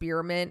one,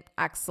 spearmint,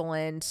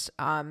 excellent.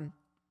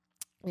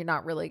 You're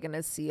not really going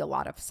to see a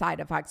lot of side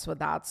effects with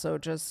that. So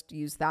just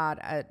use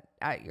that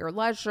at your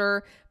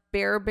leisure.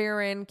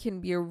 Bearbarin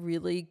can be a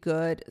really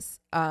good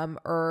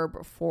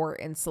herb for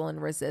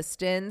insulin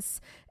resistance.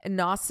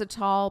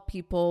 Inositol,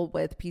 people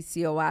with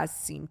PCOS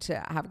seem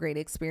to have great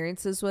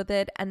experiences with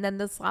it. And then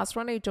this last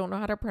one, I don't know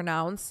how to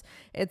pronounce.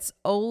 It's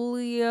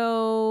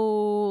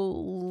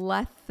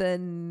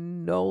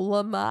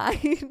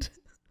oleolethanolamide.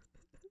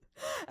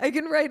 I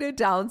can write it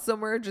down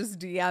somewhere, just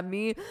DM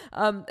me.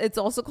 It's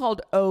also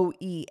called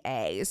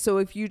OEA. So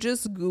if you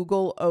just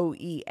Google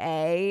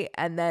OEA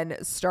and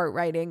then start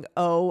writing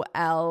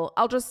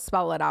I'll just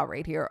spell it out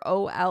right here.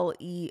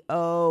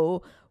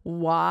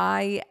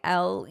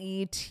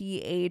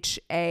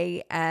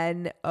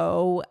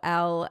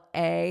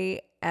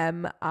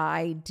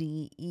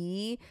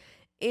 OLEOYLETHANOLAMIDE.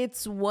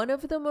 It's one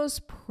of the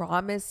most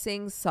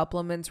promising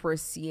supplements we're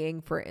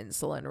seeing for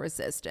insulin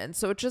resistance.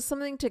 So it's just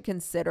something to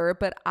consider,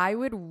 but I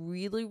would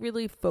really,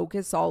 really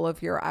focus all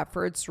of your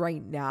efforts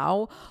right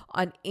now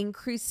on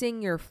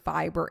increasing your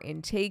fiber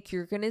intake.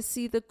 You're going to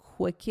see the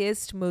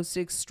quickest, most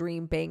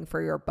extreme bang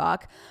for your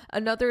buck.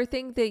 Another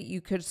thing that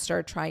you could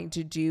start trying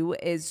to do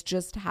is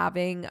just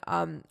having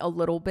a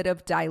little bit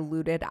of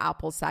diluted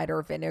apple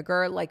cider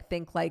vinegar,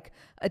 think like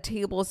a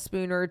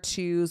tablespoon or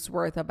two's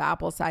worth of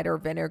apple cider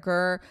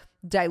vinegar,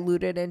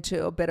 diluted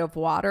into a bit of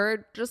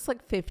water, just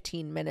like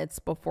 15 minutes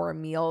before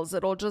meals.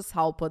 It'll just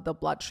help with the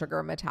blood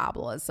sugar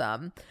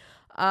metabolism.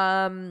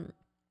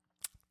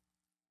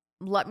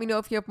 Let me know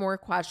if you have more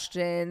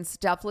questions.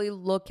 Definitely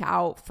look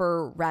out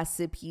for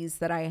recipes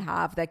that I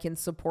have that can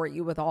support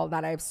you with all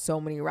that. I have so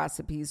many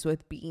recipes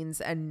with beans,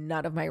 and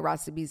none of my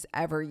recipes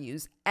ever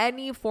use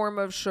any form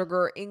of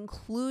sugar,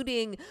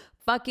 including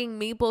fucking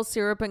maple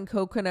syrup and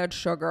coconut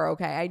sugar.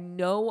 Okay, I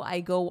know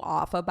I go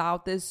off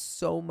about this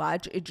so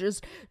much. It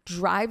just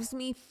drives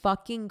me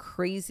fucking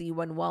crazy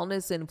when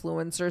wellness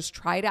influencers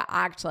try to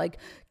act like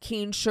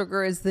cane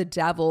sugar is the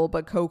devil,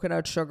 but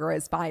coconut sugar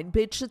is fine.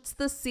 Bitch, it's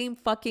the same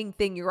fucking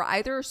thing. You're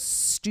either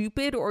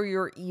stupid or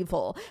you're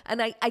evil.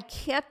 And I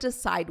can't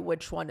decide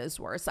which one is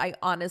worse. I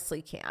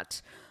honestly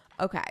can't.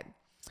 Okay,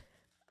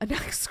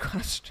 next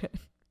question.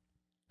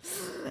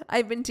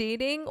 I've been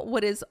dating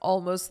what is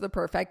almost the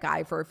perfect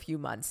guy for a few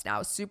months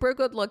now. Super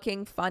good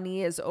looking,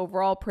 funny, is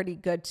overall pretty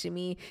good to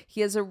me. He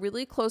has a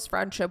really close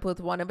friendship with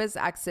one of his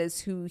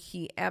exes who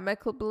he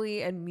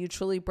amicably and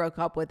mutually broke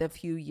up with a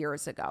few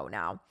years ago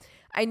now.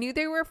 I knew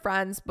they were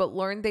friends, but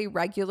learned they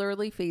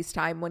regularly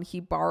FaceTime when he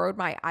borrowed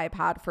my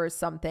iPad for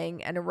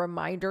something and a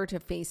reminder to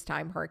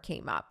FaceTime her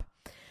came up.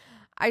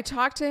 I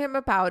talked to him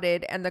about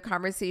it and the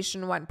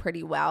conversation went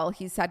pretty well.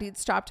 He said he'd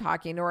stop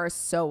talking to her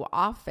so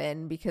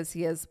often because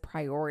he has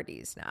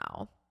priorities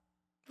now.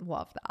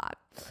 Love that.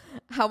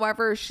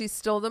 However, she's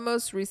still the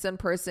most recent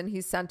person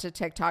he sent a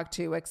TikTok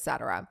to,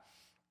 etc.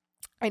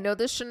 I know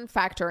this shouldn't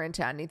factor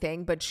into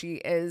anything, but she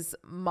is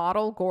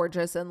model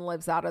gorgeous and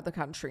lives out of the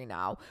country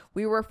now.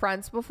 We were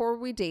friends before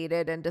we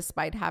dated, and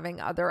despite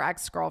having other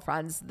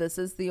ex-girlfriends, this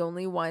is the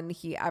only one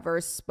he ever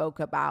spoke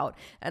about,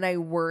 and I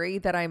worry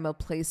that I'm a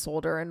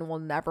placeholder and will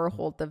never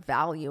hold the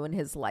value in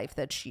his life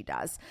that she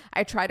does.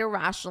 I try to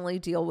rationally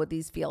deal with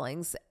these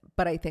feelings,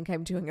 but I think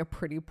I'm doing a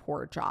pretty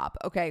poor job.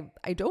 Okay,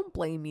 I don't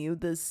blame you.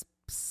 This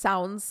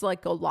sounds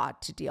like a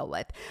lot to deal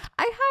with.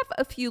 I have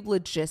a few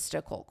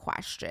logistical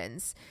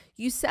questions.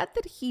 You said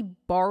that he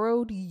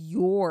borrowed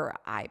your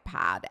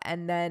iPad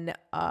and then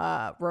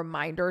a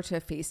reminder to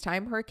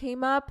FaceTime her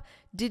came up.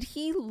 Did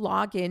he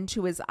log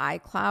into his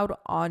iCloud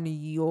on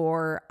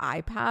your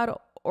iPad?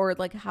 Or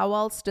how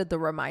else did the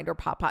reminder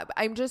pop up?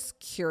 I'm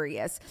just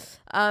curious.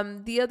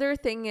 The other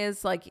thing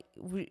is,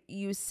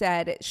 you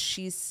said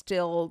she's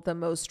still the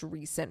most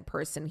recent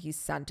person he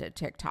sent a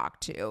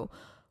TikTok to.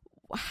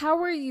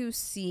 How are you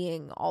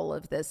seeing all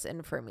of this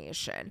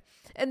information?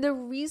 And the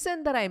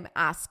reason that I'm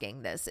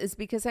asking this is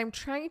because I'm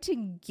trying to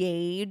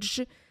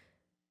gauge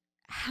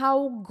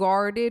how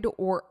guarded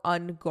or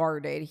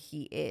unguarded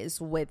he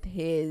is with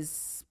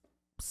his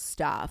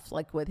stuff,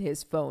 with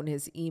his phone,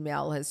 his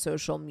email, his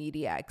social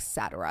media,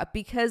 etc.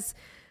 Because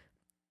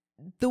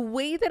the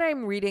way that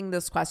I'm reading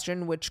this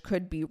question, which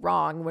could be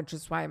wrong, which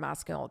is why I'm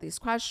asking all these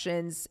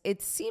questions,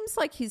 it seems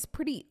like he's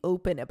pretty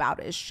open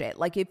about his shit.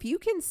 If you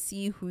can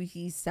see who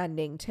he's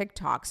sending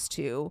TikToks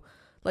to,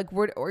 Like,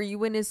 what are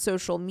you in his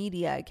social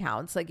media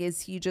accounts? Like,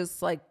 is he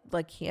just like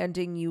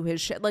handing you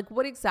his shit? Like,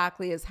 what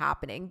exactly is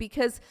happening?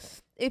 Because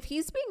if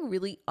he's being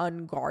really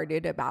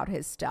unguarded about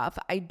his stuff,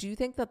 I do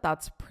think that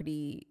that's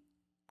pretty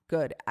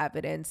good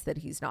evidence that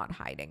he's not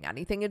hiding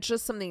anything. It's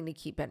just something to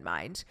keep in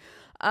mind.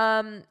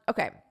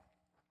 Okay.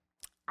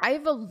 I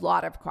have a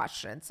lot of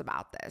questions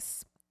about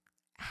this.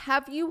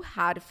 Have you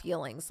had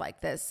feelings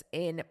like this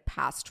in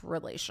past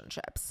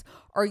relationships?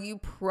 Are you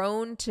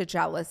prone to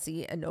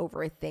jealousy and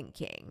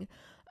overthinking?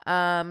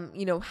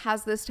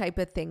 Has this type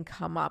of thing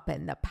come up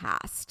in the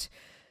past?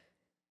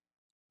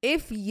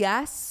 If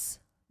yes,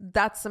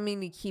 that's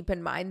something to keep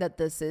in mind, that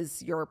this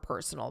is your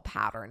personal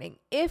patterning.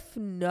 If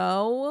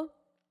no,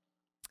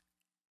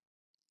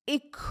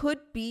 it could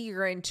be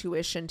your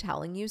intuition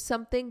telling you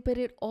something, but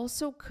it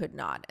also could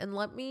not. And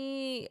let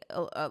me,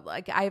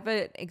 I have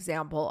an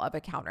example of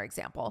a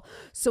counterexample.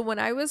 So when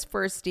I was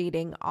first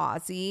dating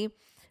Ozzy,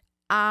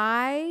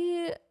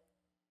 I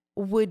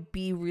would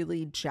be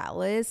really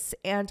jealous,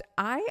 and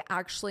I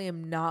actually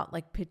am not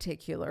like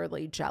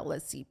particularly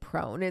jealousy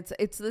prone.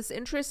 It's this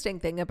interesting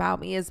thing about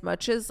me. As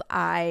much as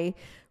I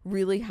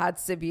really had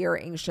severe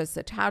anxious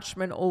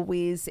attachment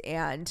always,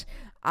 and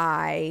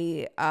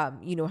I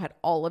had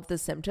all of the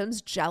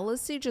symptoms,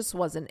 jealousy just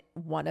wasn't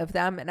one of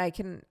them. And I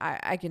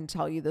can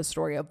tell you the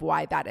story of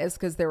why that is,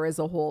 because there is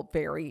a whole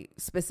very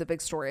specific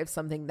story of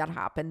something that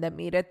happened that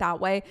made it that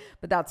way,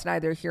 but that's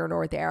neither here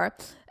nor there.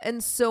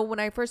 And so when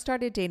I first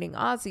started dating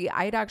Ozzy,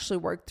 I'd actually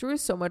worked through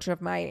so much of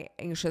my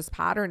anxious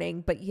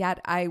patterning, but yet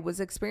I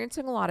was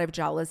experiencing a lot of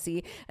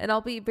jealousy. And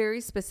I'll be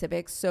very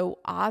specific. So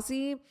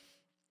Ozzy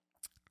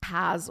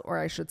has, or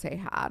I should say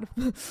had,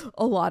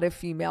 a lot of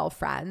female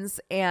friends.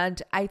 And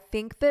I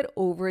think that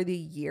over the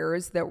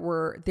years there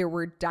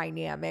were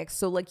dynamics.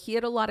 So like he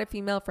had a lot of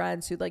female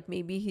friends who like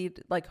maybe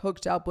he'd like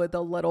hooked up with a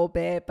little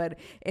bit, but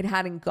it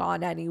hadn't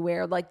gone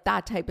anywhere, like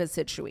that type of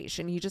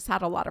situation. He just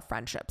had a lot of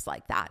friendships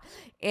like that.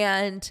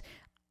 And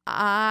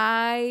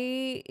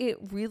it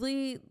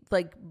really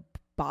like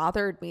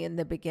bothered me in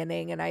the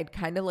beginning, and I'd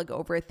kind of like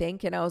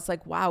overthink, and I was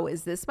like, wow,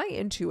 is this my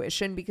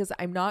intuition? Because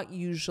I'm not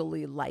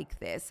usually like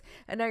this.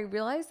 And I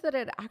realized that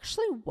it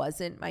actually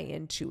wasn't my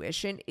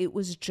intuition. It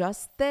was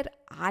just that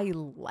I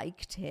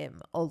liked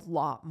him a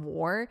lot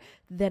more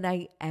than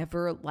I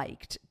ever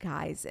liked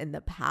guys in the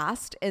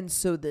past. And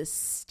so the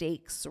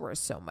stakes were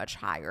so much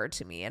higher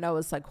to me. And I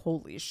was like,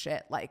 holy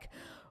shit, like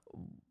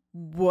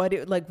what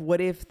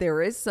if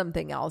there is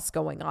something else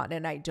going on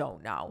and I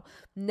don't know?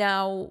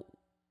 Now,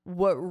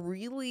 what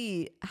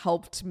really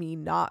helped me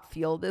not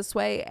feel this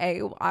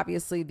way,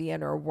 obviously the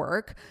inner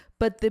work,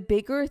 but the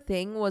bigger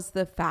thing was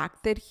the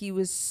fact that he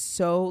was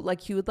so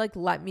like, he would like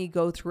let me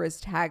go through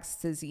his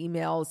texts, his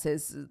emails,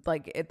 his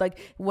like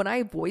when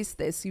I voiced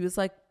this, he was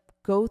like,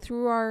 go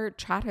through our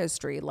chat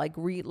history,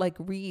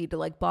 read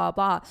blah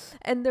blah.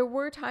 And there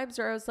were times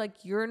where I was like,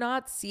 you're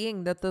not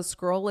seeing that this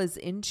girl is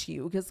into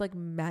you, because like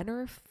men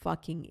are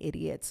fucking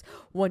idiots.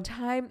 One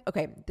time,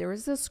 okay, there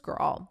was this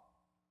girl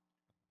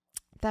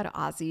that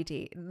Ozzy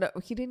dated. No,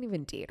 he didn't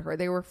even date her.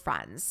 They were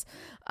friends.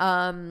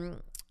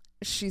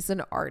 She's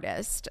an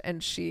artist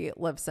and she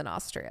lives in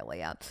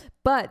Australia,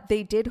 but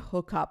they did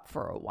hook up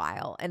for a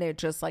while, and it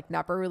just like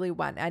never really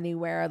went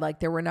anywhere. Like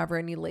there were never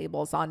any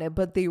labels on it,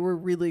 but they were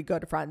really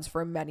good friends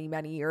for many,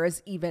 many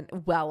years, even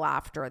well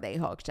after they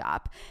hooked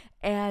up.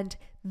 And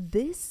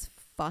this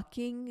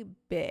fucking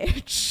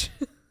bitch,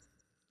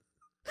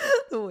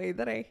 the way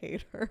that I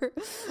hate her.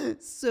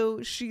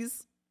 So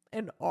she's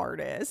an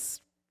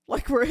artist.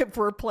 Like if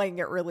we're playing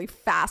it really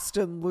fast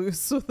and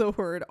loose with the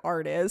word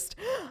artist,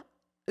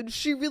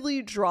 she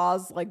really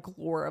draws like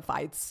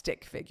glorified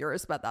stick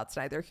figures, but that's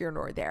neither here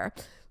nor there.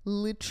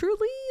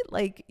 Literally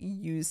like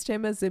used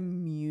him as a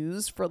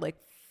muse for like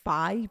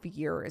 5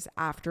 years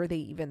after they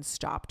even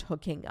stopped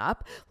hooking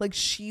up. Like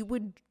she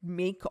would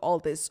make all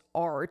this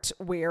art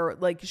where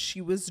like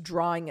she was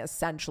drawing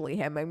essentially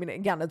him. I mean,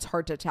 again, it's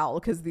hard to tell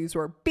because these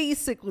were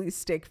basically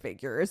stick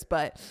figures,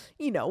 but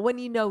when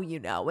you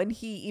know. And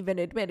he even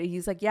admitted,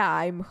 he's like, yeah,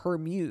 I'm her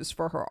muse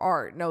for her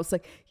art. And I was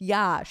like,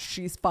 yeah,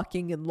 she's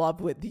fucking in love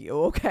with you.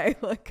 Okay.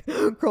 Like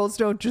girls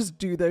don't just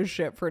do this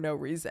shit for no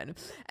reason.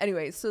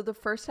 Anyway, so the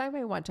first time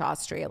I went to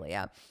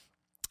Australia,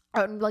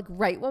 like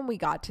right when we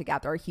got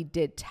together, he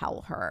did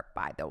tell her,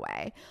 by the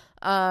way.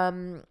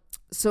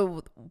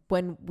 So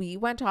when we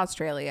went to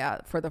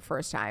Australia for the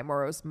first time,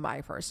 or it was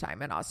my first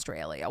time in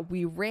Australia,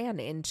 we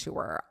ran into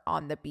her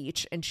on the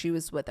beach and she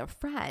was with a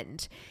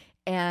friend,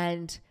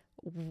 and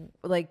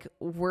like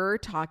we're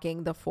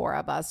talking, the four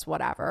of us,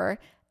 whatever.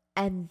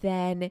 And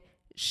then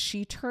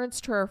she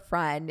turns to her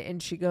friend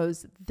and she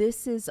goes,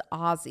 this is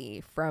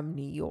Ozzy from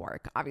New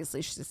York.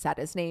 Obviously she said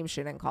his name.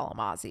 She didn't call him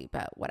Ozzy,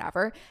 but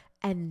whatever.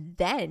 And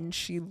then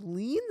she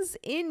leans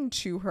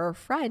into her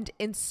friend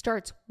and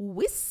starts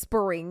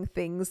whispering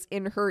things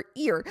in her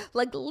ear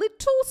like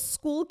little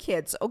school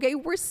kids. Okay,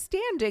 we're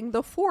standing,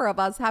 the four of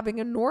us, having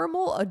a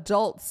normal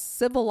adult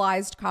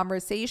civilized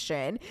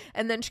conversation.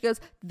 And then she goes,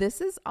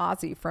 "This is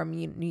Ozzy from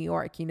New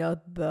York, you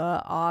know,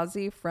 the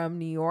Ozzy from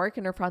New York."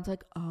 And her friend's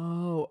like,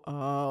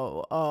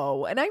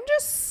 oh. And I'm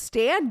just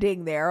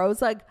standing there. I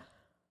was like,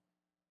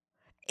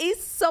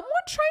 is someone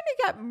trying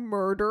to get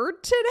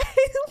murdered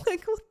today?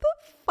 Like, what the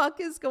fuck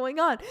is going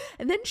on?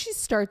 And then she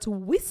starts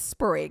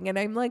whispering, and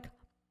I'm like,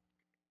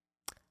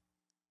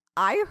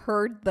 I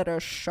heard that a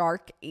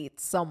shark ate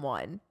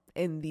someone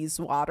in these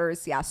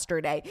waters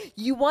yesterday.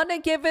 You want to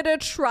give it a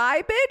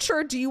try, bitch?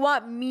 Or do you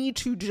want me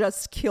to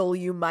just kill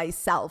you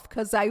myself?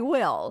 Because I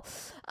will.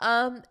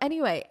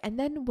 Anyway, and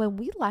then when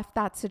we left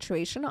that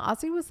situation,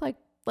 Ozzy was like,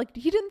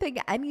 he didn't think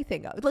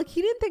anything of, like,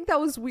 he didn't think that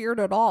was weird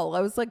at all.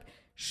 I was like,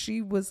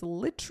 she was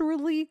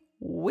literally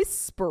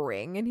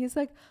whispering. And he's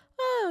like,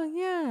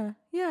 oh,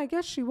 yeah, I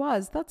guess she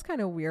was. That's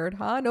kind of weird,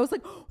 huh? And I was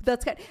like, oh,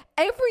 that's kind of...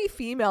 Every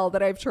female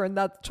that I've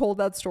told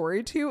that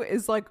story to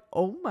is like,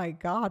 oh my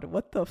God,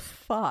 what the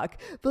fuck?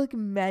 But like,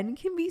 men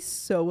can be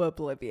so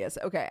oblivious.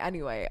 Okay,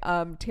 anyway,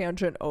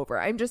 tangent over.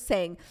 I'm just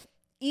saying,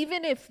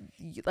 even if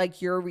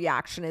like your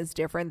reaction is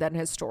different than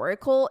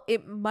historical,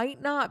 it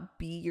might not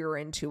be your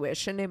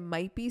intuition. It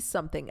might be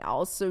something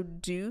else. So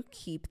do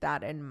keep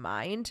that in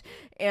mind.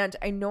 And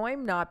I know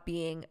I'm not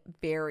being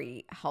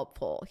very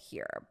helpful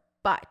here,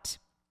 but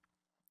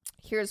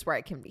here's where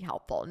I can be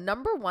helpful.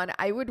 Number one,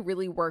 I would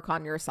really work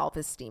on your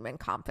self-esteem and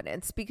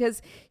confidence, because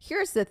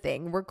here's the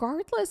thing,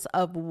 regardless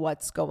of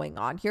what's going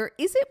on here,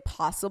 is it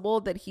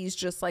possible that he's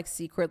just like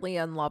secretly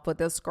in love with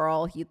this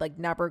girl? He like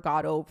never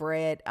got over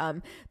it.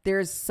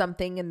 There's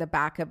something in the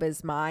back of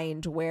his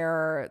mind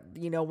where,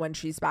 you know, when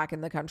she's back in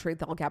the country,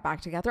 they'll get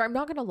back together. I'm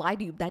not going to lie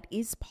to you. That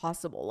is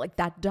possible. Like,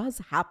 that does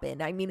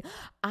happen. I mean,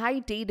 I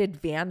dated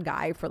Van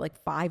Guy for like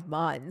 5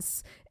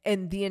 months.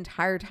 And the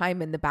entire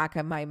time in the back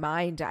of my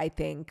mind, I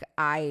think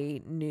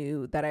I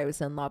knew that I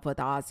was in love with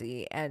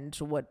Ozzy and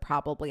would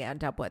probably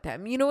end up with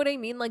him. You know what I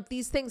mean? Like,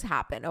 these things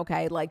happen,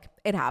 okay? Like,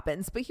 it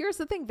happens. But here's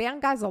the thing. Van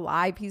Guy's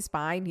alive. He's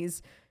fine.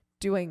 He's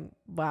doing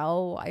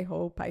well, I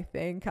hope, I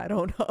think. I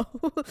don't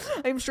know.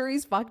 I'm sure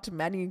he's fucked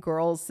many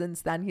girls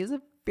since then. He has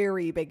a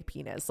very big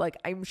penis. Like,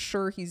 I'm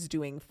sure he's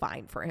doing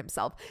fine for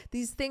himself.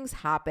 These things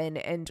happen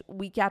and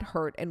we get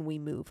hurt and we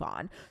move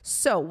on.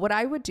 So what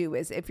I would do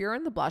is, if you're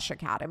in the Blush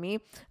Academy,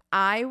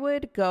 I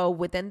would go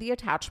within the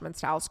Attachment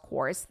Styles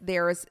course.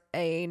 There's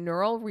a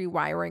neural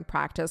rewiring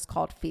practice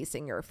called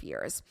Facing Your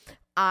Fears.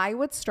 I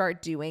would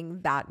start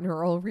doing that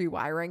neural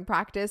rewiring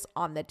practice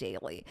on the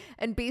daily.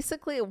 And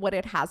basically what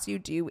it has you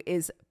do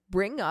is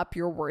bring up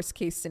your worst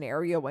case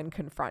scenario when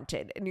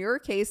confronted. In your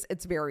case,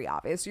 it's very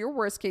obvious. Your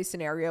worst case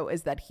scenario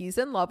is that he's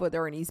in love with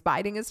her and he's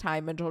biding his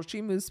time until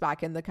she moves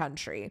back in the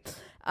country.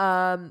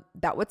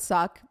 That would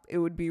suck. It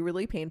would be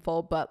really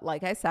painful, but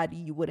like I said,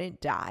 you wouldn't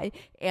die.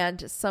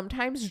 And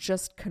sometimes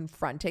just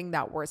confronting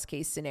that worst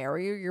case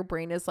scenario, your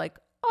brain is like,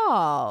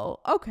 oh,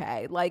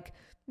 okay. Like,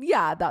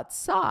 yeah, that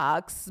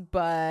sucks,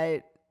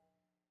 but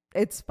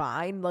it's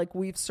fine. Like,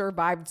 we've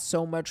survived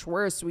so much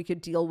worse. We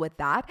could deal with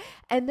that.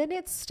 And then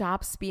it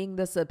stops being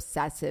this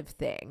obsessive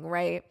thing,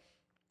 right?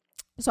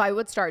 So I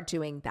would start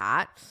doing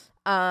that.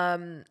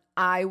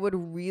 I would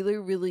really,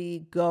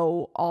 really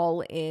go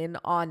all in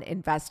on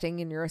investing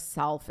in your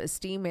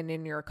self-esteem and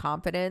in your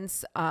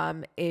confidence.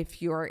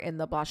 If you're in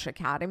the Blush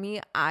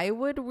Academy, I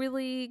would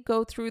really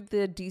go through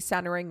the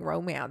Decentering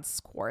Romance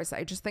course.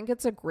 I just think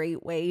it's a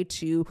great way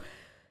to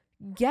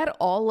get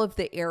all of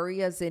the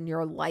areas in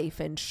your life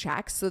in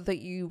check so that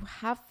you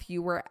have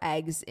fewer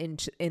eggs in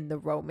the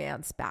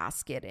romance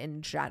basket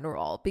in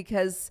general.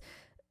 Because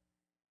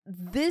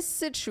this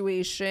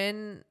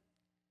situation,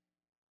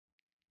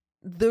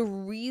 the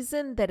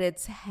reason that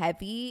it's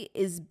heavy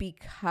is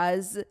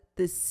because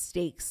the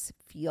stakes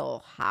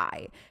feel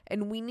high,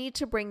 and we need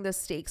to bring the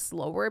stakes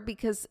lower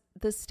because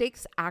the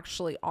stakes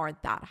actually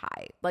aren't that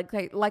high.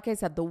 Like I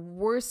said, the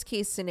worst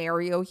case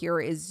scenario here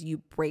is you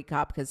break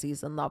up because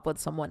he's in love with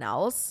someone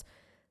else.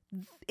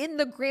 In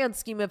the grand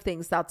scheme of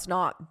things, that's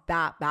not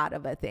that bad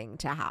of a thing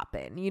to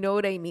happen. You know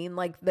what I mean?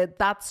 Like,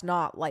 that's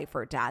not life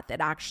or death. It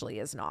actually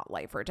is not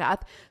life or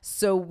death.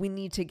 So we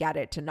need to get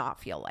it to not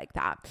feel like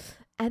that.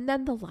 And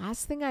then the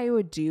last thing I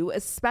would do,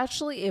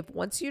 especially if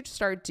once you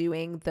start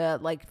doing the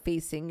like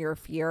facing your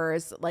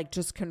fears, like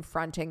just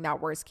confronting that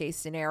worst case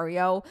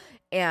scenario,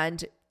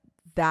 and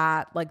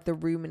that like the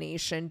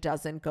rumination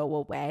doesn't go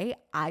away,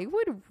 I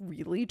would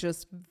really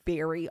just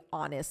very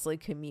honestly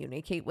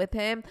communicate with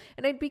him.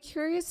 And I'd be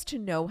curious to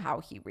know how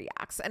he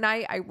reacts. And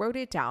I wrote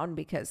it down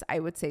because I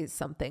would say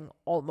something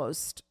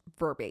almost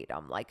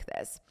verbatim like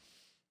this.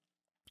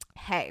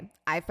 Hey,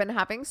 I've been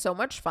having so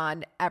much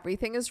fun.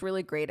 Everything is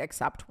really great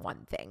except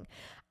one thing.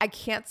 I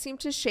can't seem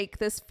to shake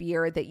this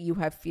fear that you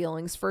have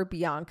feelings for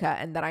Bianca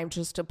and that I'm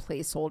just a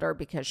placeholder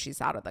because she's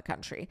out of the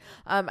country.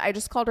 I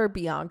just called her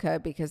Bianca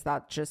because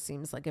that just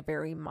seems like a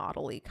very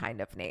model-y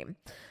kind of name.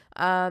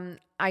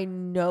 I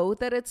know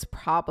that it's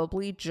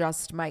probably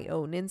just my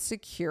own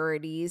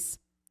insecurities.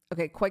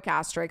 Okay, quick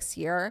asterisk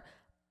here.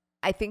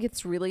 I think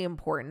it's really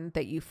important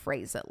that you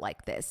phrase it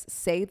like this.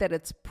 Say that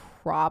it's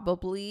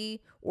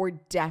probably or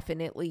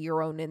definitely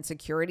your own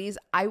insecurities.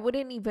 I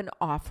wouldn't even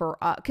offer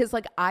up because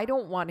I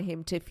don't want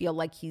him to feel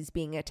like he's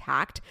being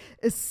attacked,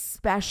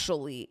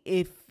 especially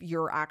if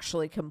you're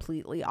actually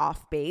completely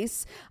off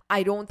base.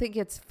 I don't think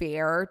it's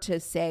fair to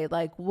say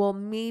well,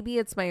 maybe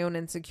it's my own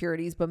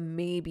insecurities, but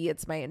maybe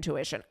it's my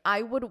intuition.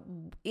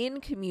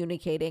 In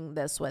communicating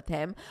this with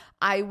him,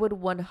 I would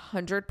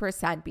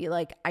 100% be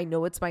I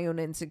know it's my own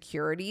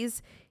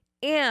insecurities,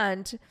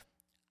 and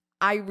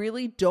I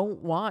really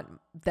don't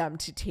want them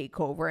to take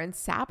over and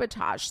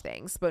sabotage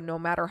things. But no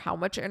matter how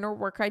much inner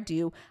work I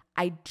do,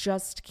 I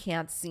just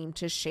can't seem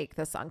to shake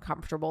this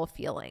uncomfortable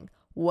feeling.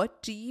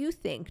 What do you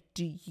think?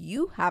 Do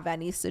you have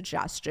any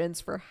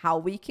suggestions for how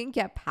we can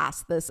get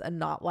past this and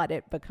not let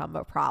it become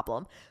a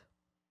problem?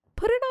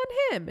 Put it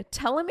on him.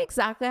 Tell him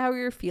exactly how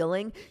you're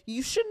feeling.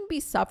 You shouldn't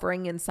be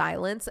suffering in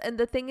silence. And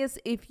the thing is,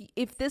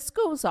 if this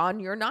goes on,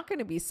 you're not going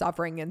to be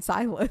suffering in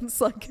silence.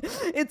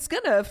 It's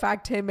going to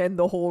affect him and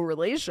the whole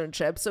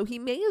relationship. So he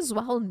may as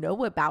well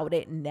know about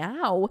it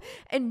now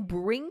and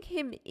bring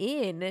him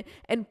in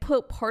and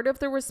put part of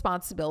the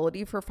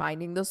responsibility for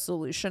finding the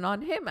solution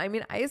on him. I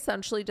mean, I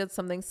essentially did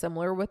something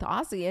similar with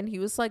Ozzy, and he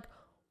was like,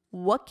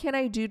 what can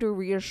I do to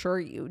reassure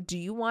you? Do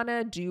you want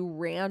to do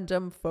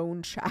random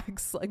phone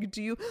checks?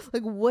 Do you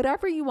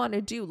whatever you want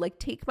to do,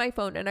 take my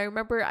phone. And I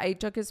remember I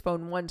took his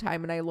phone one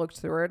time and I looked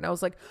through it and I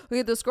was like,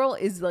 okay, this girl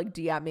is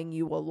DMing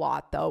you a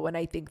lot though. And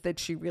I think that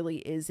she really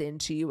is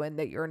into you and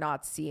that you're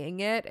not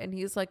seeing it. And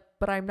he's like,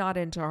 but I'm not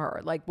into her.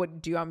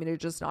 What do you want me to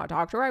just not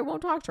talk to her? I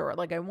won't talk to her.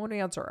 I won't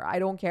answer her. I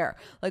don't care.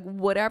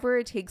 Whatever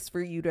it takes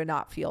for you to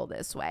not feel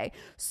this way.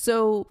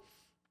 So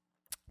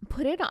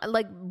put it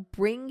on,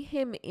 bring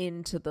him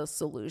into the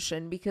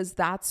solution, because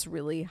that's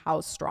really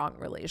how strong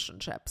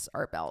relationships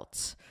are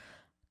built.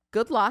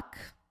 Good luck.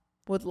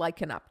 Would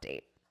like an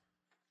update.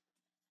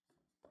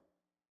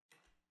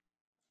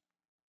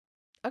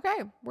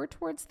 Okay, we're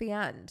towards the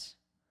end.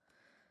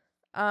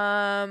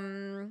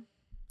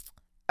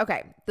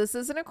 Okay, this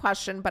isn't a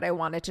question, but I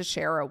wanted to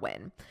share a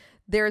win.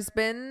 There's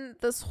been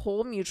this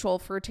whole mutual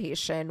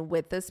flirtation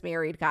with this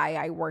married guy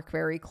I work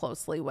very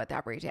closely with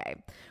every day.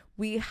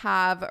 We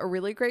have a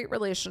really great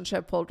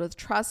relationship filled with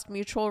trust,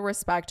 mutual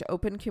respect,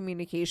 open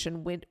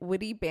communication,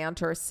 witty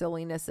banter,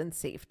 silliness, and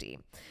safety.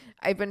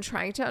 I've been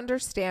trying to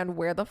understand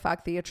where the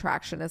fuck the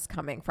attraction is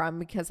coming from,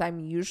 because I'm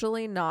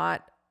usually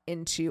not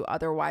into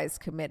otherwise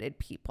committed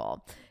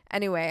people.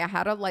 Anyway, I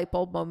had a light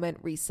bulb moment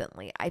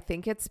recently. I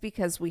think it's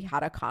because we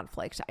had a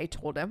conflict. I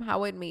told him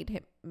how it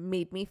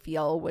made me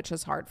feel, which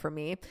is hard for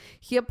me.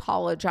 He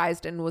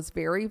apologized and was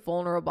very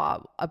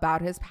vulnerable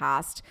about his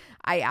past.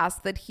 I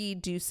asked that he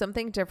do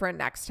something different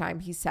next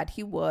time. He said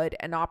he would.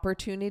 An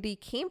opportunity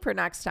came for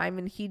next time,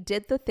 and he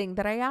did the thing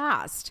that I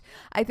asked.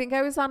 I think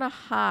I was on a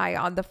high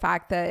on the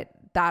fact that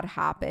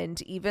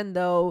happened, even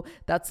though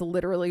that's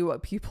literally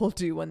what people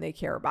do when they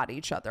care about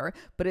each other.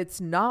 But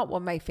it's not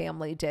what my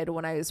family did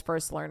when I was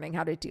first learning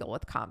how to deal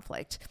with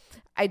conflict.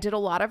 I did a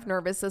lot of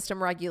nervous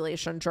system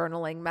regulation,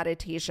 journaling,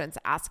 meditations,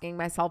 asking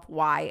myself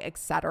why,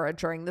 etc.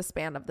 during the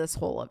span of this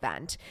whole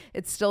event.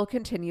 It still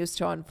continues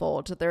to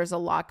unfold. There's a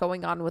lot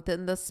going on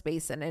within this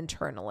space and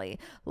internally,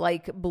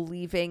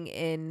 believing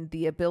in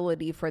the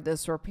ability for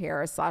this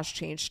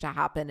repair/change to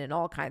happen in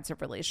all kinds of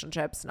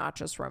relationships, not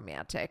just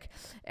romantic,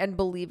 and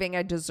believing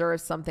I deserve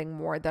something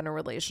more than a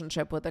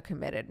relationship with a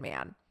committed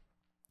man.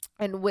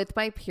 And with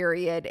my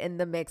period in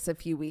the mix a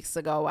few weeks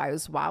ago, I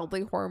was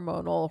wildly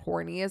hormonal,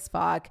 horny as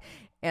fuck,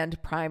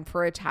 and primed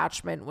for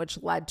attachment,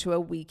 which led to a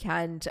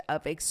weekend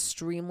of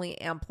extremely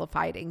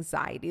amplified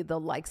anxiety, the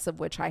likes of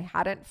which I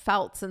hadn't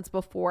felt since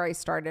before I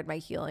started my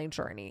healing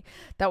journey.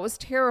 That was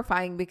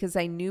terrifying because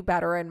I knew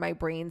better, and my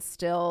brain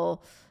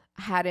still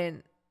thought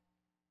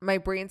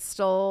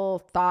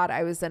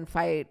I was in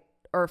fight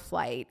or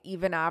flight,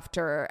 even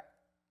after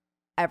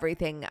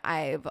everything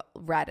I've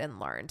read and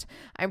learned.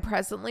 I'm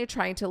presently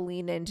trying to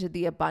lean into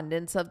the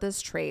abundance of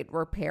this trait,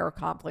 repair,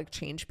 conflict,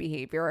 change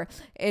behavior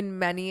in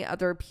many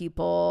other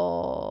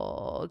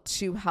people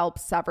to help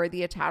sever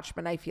the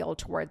attachment I feel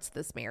towards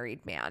this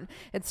married man.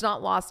 It's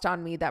not lost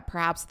on me that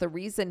perhaps the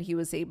reason he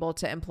was able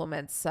to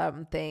implement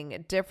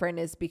something different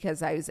is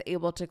because I was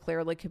able to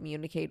clearly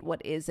communicate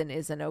what is and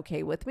isn't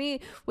okay with me,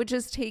 which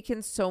has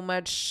taken so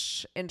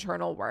much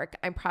internal work.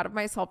 I'm proud of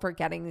myself for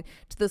getting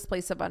to this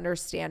place of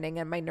understanding,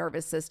 and my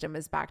nervous system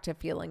is back to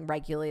feeling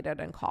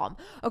regulated and calm.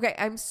 Okay,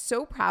 I'm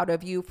so proud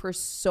of you for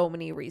so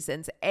many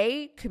reasons.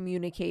 A,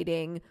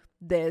 communicating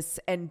this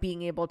and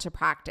being able to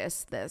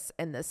practice this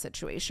in this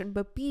situation,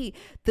 but B,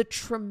 the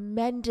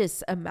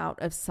tremendous amount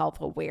of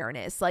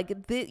self-awareness. Like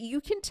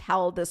you can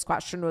tell this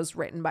question was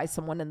written by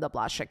someone in the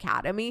Blush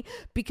Academy,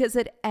 because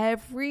at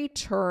every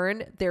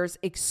turn there's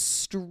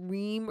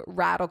extreme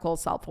radical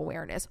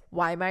self-awareness.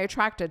 Why am I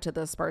attracted to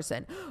this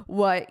person?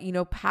 What,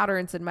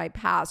 patterns in my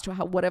past?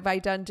 What have I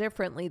done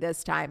differently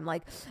this time?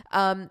 Like,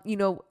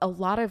 a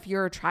lot of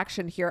your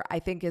attraction here, I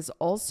think, is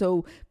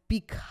also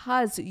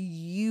because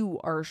you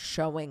are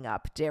showing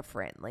up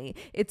differently.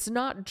 It's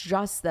not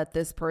just that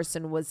this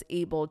person was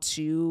able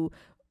to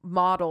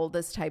model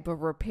this type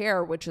of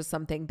repair, which is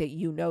something that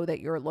that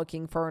you're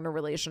looking for in a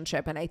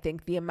relationship. And I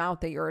think the amount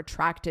that you're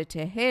attracted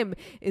to him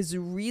is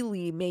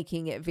really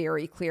making it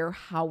very clear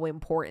how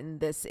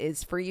important this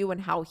is for you and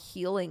how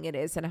healing it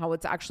is and how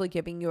it's actually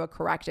giving you a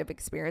corrective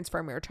experience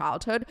from your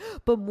childhood.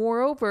 But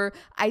moreover,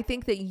 I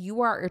think that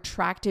you are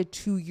attracted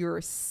to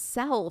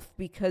yourself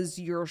because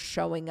you're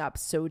showing up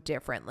so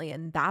differently.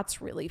 And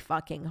that's really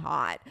fucking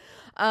hot.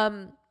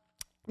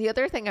 The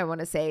other thing I want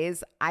to say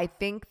is I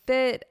think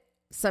that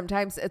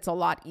sometimes it's a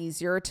lot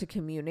easier to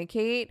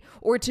communicate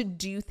or to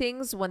do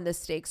things when the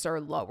stakes are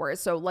lower.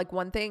 So like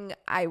one thing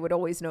I would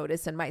always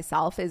notice in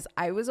myself is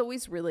I was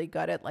always really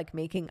good at like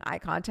making eye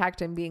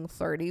contact and being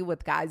flirty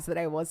with guys that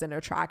I wasn't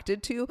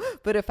attracted to.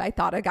 But if I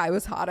thought a guy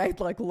was hot, I'd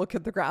like look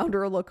at the ground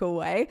or look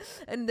away.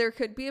 And there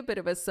could be a bit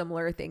of a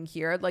similar thing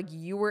here. Like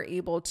you were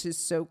able to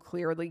so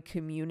clearly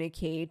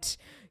communicate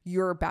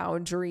your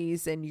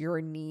boundaries and your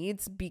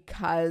needs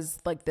because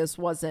like this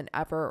wasn't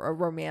ever a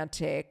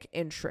romantic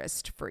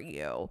interest for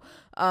you.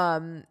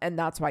 And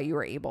that's why you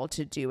were able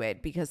to do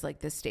it, because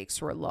like the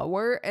stakes were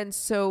lower. And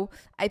so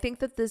I think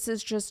that this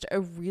is just a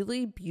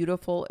really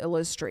beautiful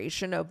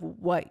illustration of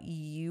what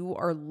you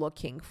are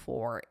looking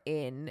for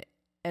in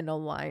an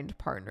aligned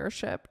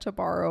partnership, to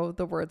borrow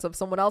the words of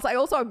someone else. I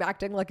also am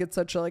acting like it's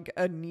such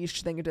a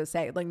niche thing to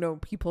say. Like, no,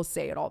 people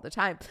say it all the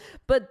time,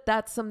 but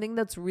that's something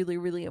that's really,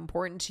 really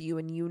important to you.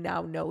 And you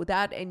now know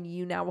that, and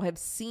you now have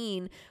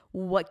seen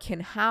what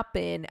can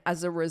happen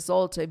as a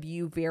result of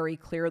you very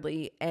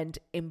clearly and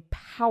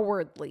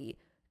empoweredly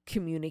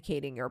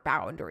communicating your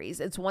boundaries.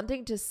 It's one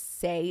thing to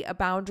say a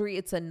boundary,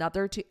 it's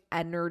another to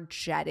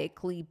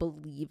energetically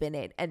believe in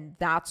it. And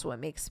that's what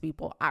makes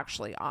people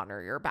actually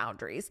honor your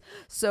boundaries.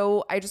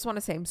 So I just want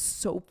to say I'm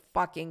so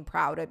fucking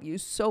proud of you.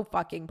 So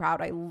fucking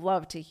proud. I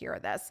love to hear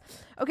this.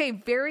 Okay,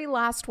 very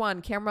last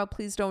one. Camera,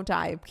 please don't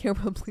die.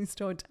 Camera, please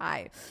don't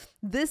die.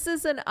 This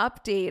is an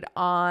update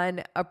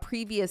on a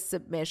previous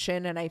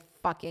submission and I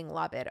fucking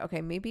love it.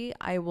 Okay, maybe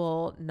I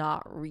will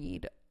not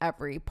read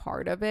every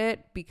part of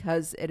it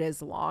because it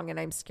is long and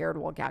I'm scared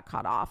we'll get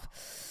cut off.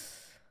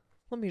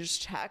 Let me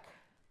just check.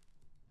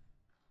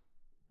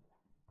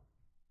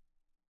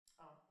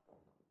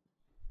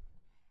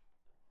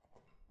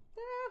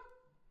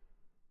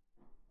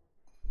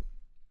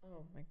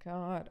 Oh my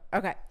God.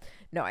 Okay.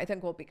 No, I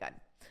think we'll be good.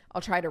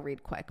 I'll try to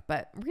read quick,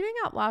 but reading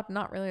out loud,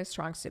 not really a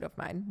strong suit of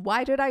mine.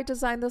 Why did I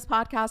design this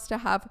podcast to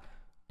have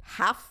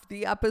half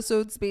the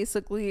episodes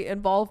basically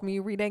involve me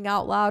reading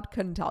out loud?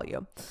 Couldn't tell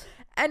you.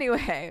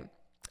 Anyway,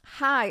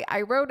 hi,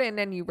 I wrote in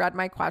and you read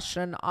my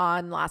question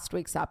on last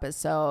week's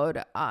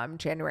episode,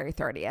 January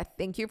 30th.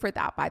 Thank you for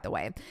that, by the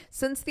way.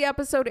 Since the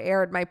episode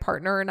aired, my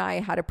partner and I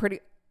had a pretty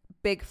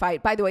big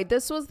fight. By the way,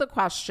 this was the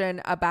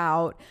question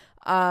about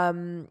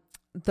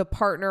the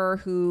partner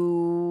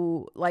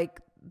who,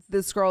 like,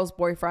 this girl's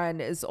boyfriend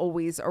is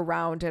always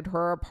around at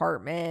her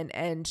apartment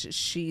and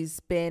she's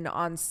been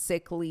on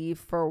sick leave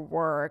for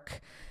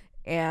work.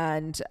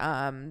 And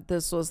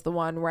this was the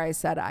one where I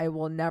said I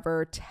will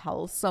never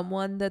tell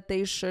someone that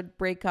they should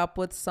break up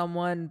with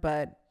someone,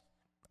 but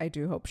I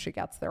do hope she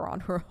gets there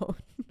on her own.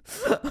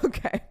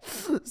 Okay,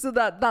 so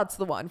that's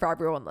the one for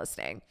everyone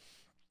listening.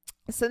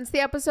 Since the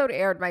episode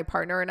aired, my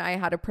partner and I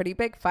had a pretty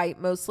big fight,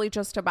 mostly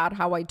just about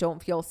how I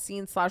don't feel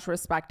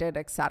seen/respected,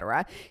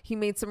 etc. He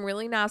made some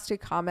really nasty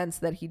comments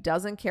that he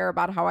doesn't care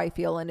about how I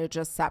feel, and it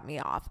just set me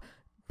off.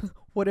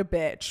 What a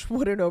bitch.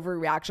 What an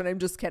overreaction. I'm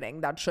just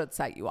kidding. That should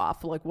set you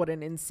off. Like, what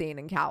an insane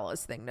and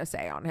callous thing to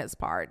say on his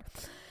part.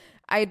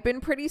 I had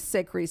been pretty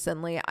sick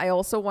recently. I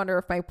also wonder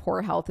if my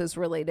poor health is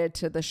related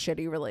to the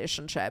shitty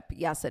relationship.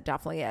 Yes, it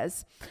definitely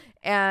is.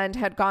 And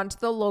had gone to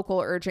the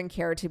local urgent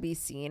care to be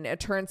seen.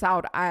 It turns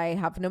out I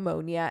have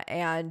pneumonia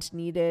and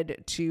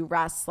needed to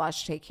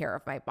rest/take care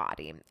of my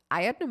body.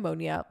 I had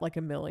pneumonia like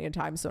a million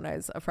times when I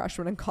was a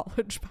freshman in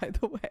college, by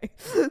the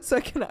way. So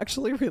I can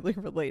actually really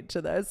relate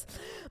to this.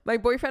 My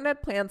boyfriend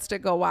had plans to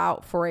go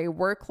out for a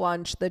work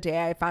lunch the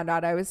day I found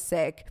out I was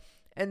sick.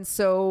 And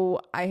so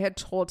I had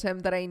told him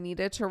that I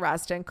needed to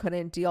rest and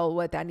couldn't deal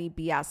with any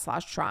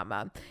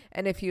BS/trauma.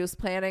 And if he was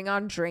planning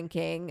on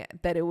drinking,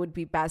 that it would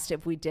be best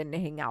if we didn't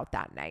hang out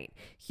that night.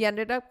 He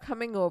ended up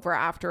coming over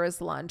after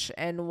his lunch.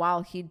 And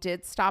while he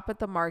did stop at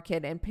the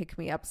market and pick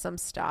me up some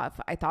stuff,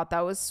 I thought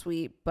that was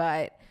sweet,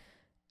 but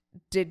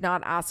did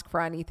not ask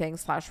for anything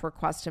 /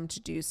 request him to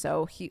do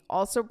so. He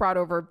also brought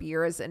over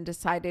beers and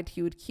decided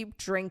he would keep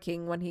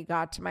drinking when he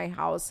got to my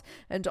house,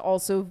 and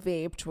also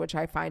vaped, which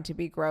I find to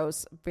be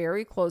gross,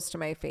 very close to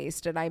my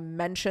face. Did I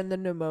mention the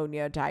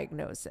pneumonia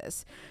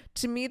diagnosis?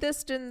 To me,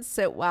 this didn't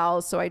sit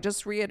well, so I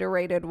just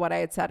reiterated what I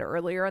had said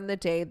earlier in the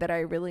day, that I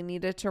really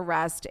needed to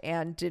rest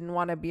and didn't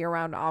want to be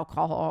around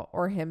alcohol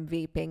or him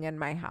vaping in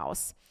my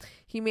house.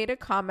 He made a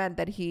comment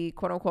that he,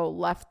 quote unquote,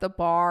 left the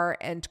bar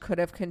and could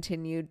have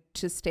continued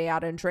to stay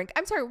out and drink.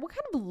 I'm sorry, what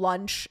kind of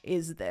lunch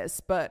is this?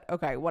 But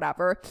okay,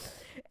 whatever.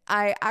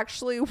 I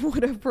actually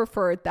would have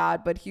preferred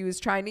that, but he was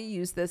trying to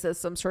use this as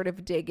some sort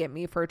of dig at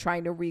me for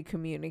trying to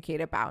recommunicate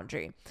a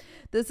boundary.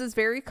 This is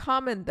very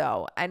common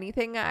though.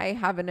 Anything I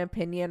have an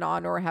opinion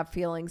on or have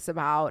feelings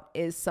about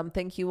is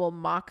something he will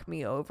mock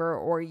me over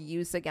or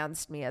use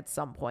against me at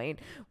some point,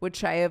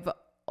 which I have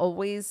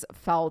always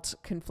felt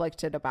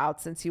conflicted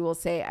about, since he will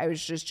say I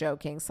was just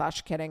joking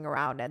 / kidding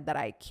around and that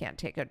I can't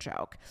take a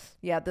joke.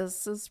 Yeah,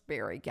 this is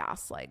very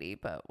gaslighty,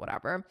 but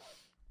whatever.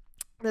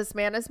 This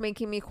man is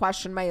making me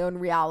question my own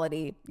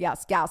reality.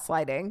 Yes,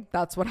 gaslighting.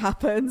 That's what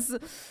happens.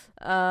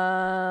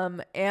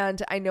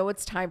 And I know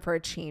it's time for a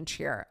change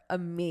here.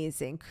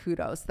 Amazing.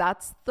 Kudos.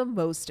 That's the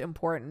most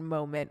important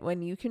moment,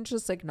 when you can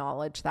just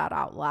acknowledge that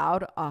out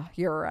loud.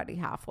 You're already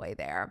halfway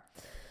there.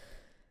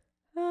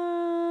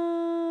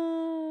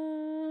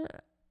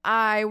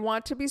 I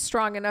want to be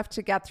strong enough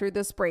to get through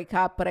this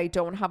breakup, but I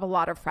don't have a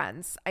lot of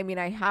friends. I mean,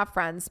 I have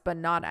friends, but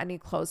not any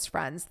close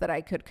friends that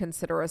I could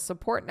consider a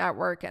support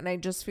network, and I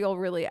just feel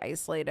really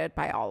isolated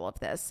by all of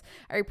this.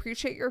 I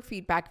appreciate your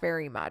feedback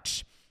very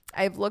much.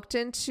 I've looked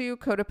into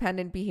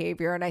codependent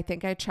behavior, and I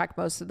think I check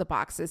most of the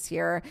boxes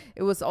here.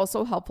 It was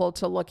also helpful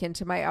to look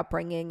into my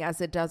upbringing,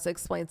 as it does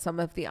explain some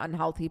of the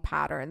unhealthy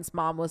patterns.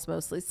 Mom was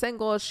mostly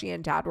single. She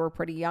and dad were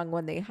pretty young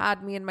when they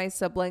had me and my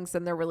siblings,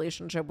 and their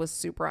relationship was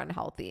super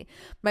unhealthy.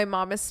 My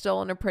mom is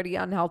still in a pretty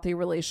unhealthy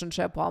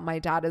relationship, while my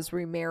dad is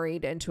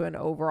remarried into an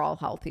overall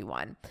healthy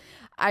one.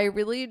 I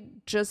really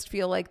just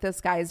feel like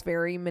this guy is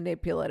very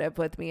manipulative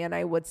with me, and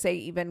I would say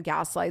even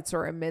gaslights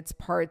or omits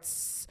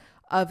parts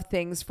of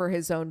things for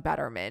his own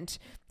betterment.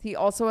 He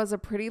also has a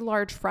pretty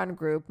large friend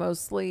group,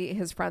 mostly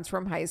his friends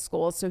from high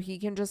school, so he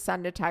can just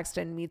send a text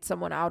and meet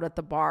someone out at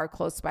the bar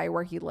close by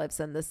where he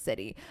lives in the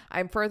city.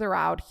 I'm further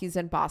out. He's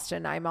in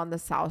Boston. I'm on the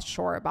South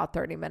Shore, about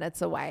 30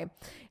 minutes away,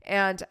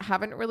 and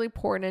haven't really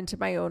poured into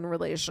my own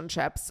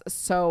relationships,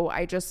 so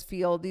I just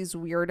feel these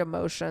weird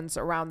emotions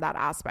around that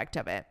aspect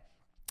of it.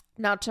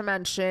 Not to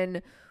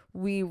mention,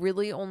 we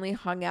really only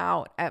hung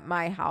out at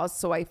my house,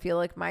 so I feel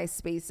like my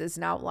space is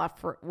now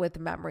left with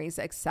memories,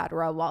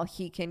 etc., while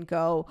he can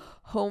go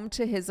home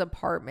to his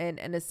apartment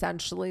and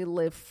essentially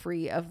live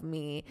free of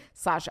me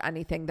 /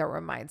 anything that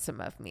reminds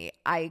him of me.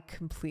 I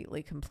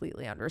completely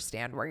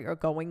understand where you're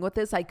going with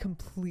this. I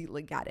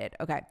completely get it.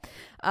 Okay.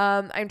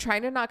 I'm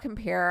trying to not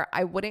compare.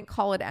 I wouldn't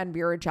call it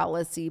envy or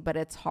jealousy, but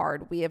it's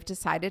hard. We have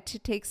decided to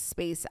take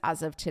space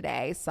as of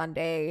today,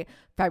 Sunday,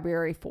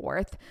 February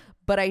 4th.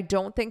 But I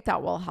don't think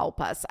that will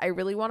help us. I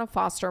really want to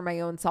foster my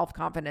own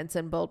self-confidence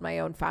and build my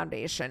own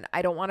foundation.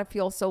 I don't want to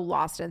feel so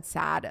lost and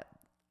sad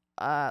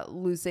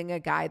losing a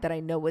guy that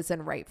I know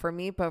isn't right for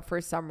me, but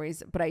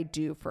I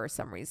do for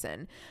some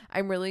reason.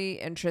 I'm really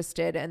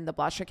interested in the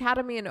Blush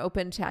Academy and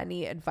open to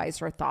any advice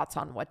or thoughts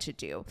on what to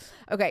do.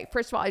 Okay,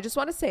 first of all, I just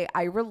want to say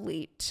I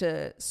relate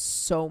to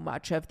so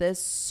much of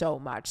this, so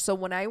much. So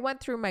when I went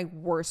through my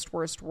worst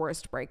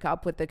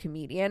breakup with the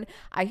comedian,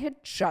 I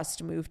had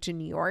just moved to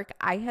New York.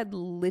 I had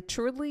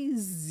literally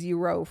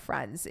 0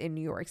 friends in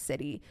New York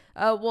City.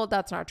 Well,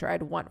 that's not true. I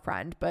had 1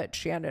 friend, but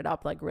she ended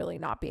up like really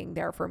not being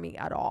there for me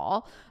at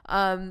all.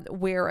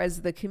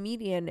 Whereas the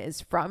comedian is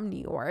from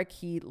New York.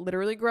 He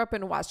literally grew up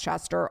in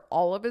Westchester.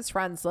 All of his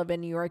friends live in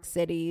New York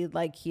City.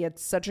 Like, he had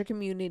such a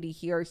community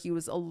here. He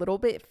was a little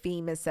bit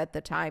famous at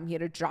the time. He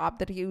had a job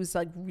that he was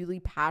like really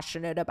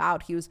passionate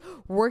about. He was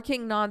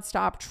working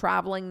nonstop,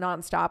 traveling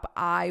nonstop.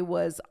 I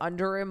was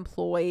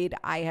underemployed.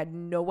 I had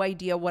no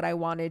idea what I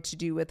wanted to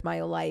do with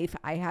my life.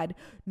 I had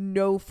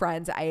no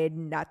friends. I had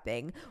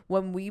nothing.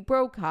 When we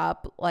broke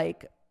up,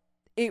 like,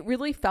 it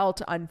really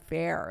felt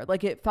unfair.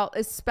 Like, it felt,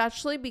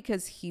 especially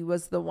because he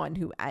was the one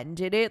who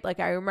ended it. Like,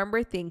 I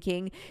remember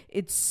thinking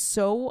it's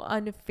so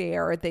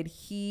unfair that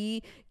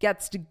he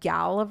gets to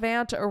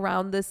gallivant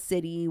around the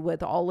city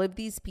with all of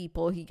these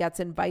people. He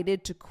gets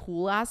invited to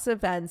cool ass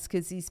events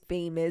because he's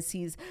famous.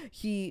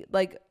 He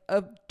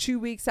 2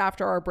 weeks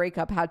after our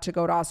breakup had to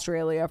go to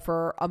Australia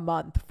for a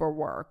month for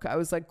work. I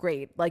was like,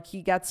 great. Like,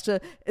 he gets to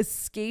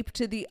escape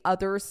to the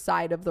other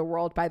side of the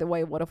world. By the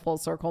way, what a full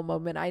circle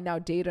moment. I now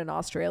date an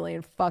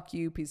Australian. Fuck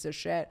you, piece of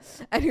shit.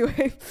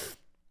 Anyway,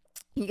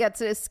 He gets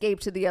to escape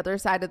to the other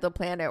side of the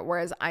planet,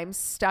 whereas I'm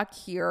stuck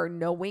here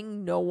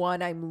knowing no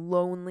one. I'm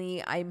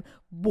lonely. I'm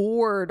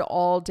bored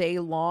all day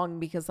long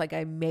because like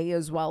I may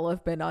as well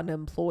have been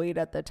unemployed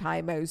at the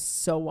time. I was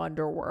so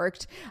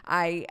underworked.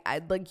 I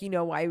like, you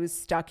know, I was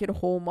stuck at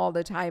home all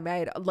the time. I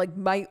had like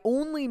my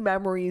only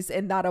memories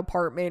in that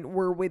apartment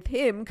were with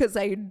him because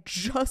I had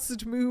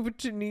just moved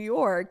to New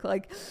York.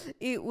 Like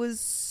it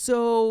was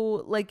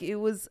so like, it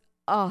was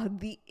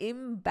the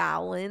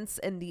imbalance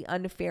and the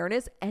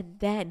unfairness. And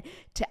then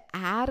to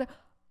add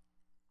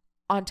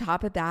on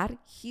top of that,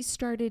 he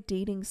started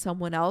dating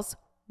someone else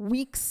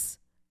weeks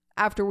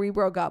after we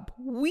broke up.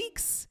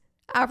 Weeks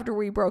after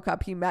we broke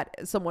up, he met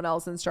someone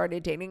else and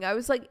started dating. I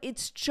was like,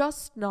 it's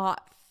just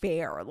not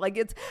fair.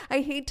 Like I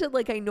hate to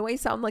like, I know I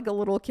sound like a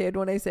little kid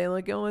when I say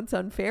like, oh, it's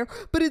unfair,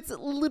 but it's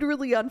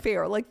literally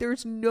unfair. Like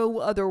there's no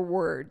other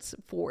words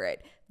for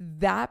it.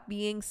 That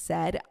being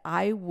said,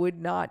 I would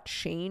not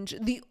change.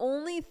 The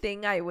only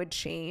thing I would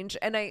change,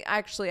 and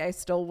I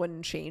still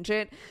wouldn't change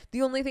it.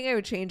 The only thing I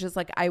would change is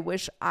like, I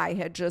wish I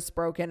had just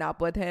broken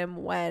up with him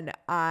when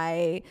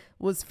I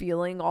was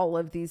feeling all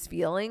of these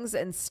feelings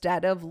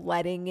instead of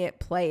letting it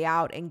play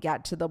out and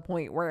get to the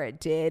point where it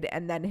did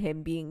and then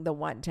him being the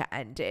one to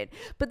end it.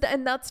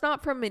 And that's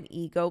not from an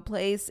ego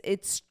place.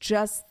 It's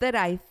just that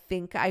I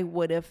think I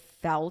would have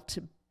felt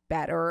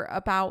better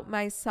about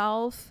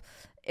myself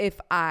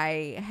if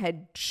I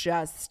had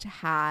just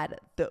had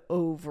the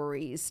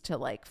ovaries to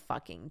like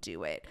fucking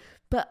do it.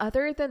 But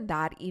other than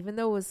that, even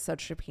though it was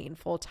such a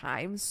painful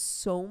time,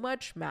 so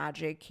much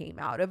magic came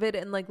out of it.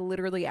 And like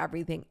literally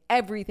everything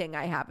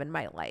I have in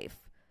my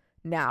life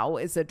now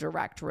is a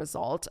direct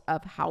result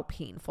of how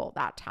painful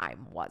that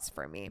time was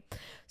for me.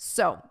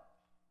 So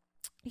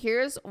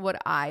here's what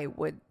I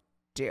would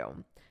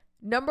do.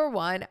 Number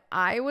one,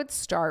 I would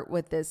start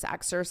with this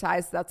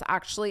exercise that's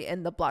actually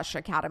in the Blush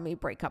Academy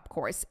breakup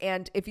course.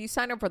 And if you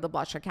sign up for the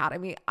Blush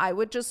Academy, I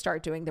would just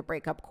start doing the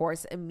breakup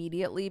course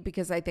immediately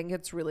because I think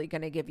it's really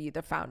going to give you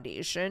the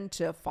foundation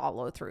to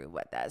follow through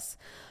with this.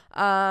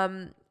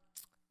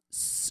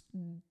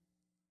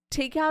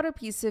 Take out a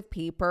piece of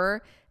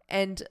paper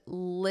and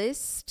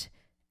list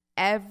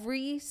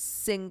every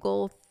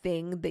single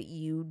thing that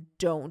you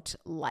don't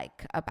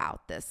like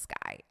about this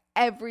guy.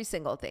 Every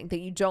single thing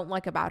that you don't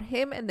like about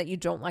him and that you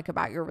don't like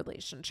about your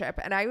relationship.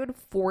 And I would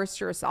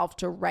force yourself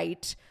to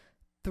write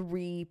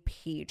 3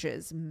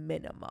 pages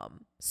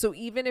minimum. So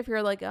even if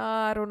you're like,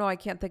 I don't know, I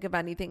can't think of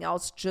anything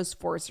else, just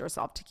force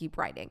yourself to keep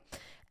writing.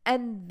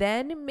 And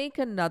then make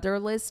another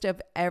list of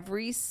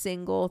every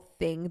single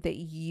thing that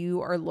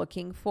you are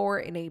looking for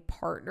in a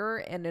partner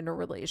and in a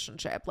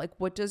relationship. Like,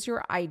 what does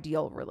your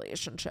ideal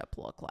relationship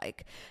look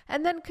like?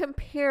 And then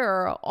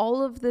compare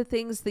all of the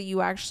things that you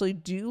actually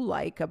do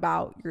like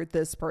about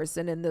this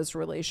person in this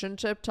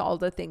relationship to all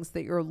the things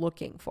that you're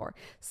looking for.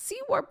 See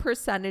what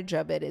percentage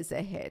of it is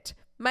a hit.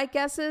 My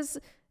guess is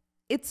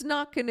it's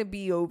not going to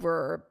be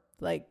over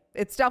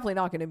it's definitely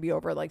not going to be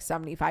over like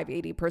 75,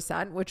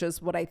 80%, which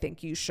is what I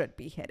think you should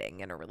be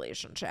hitting in a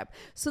relationship.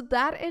 So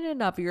that in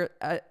and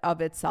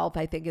of itself,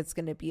 I think it's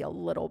going to be a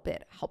little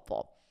bit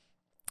helpful.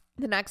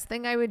 The next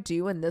thing I would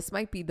do, and this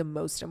might be the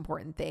most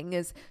important thing,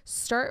 is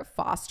start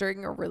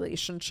fostering a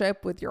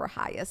relationship with your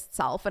highest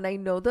self. And I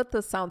know that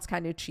this sounds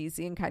kind of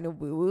cheesy and kind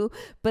of woo-woo,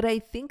 but I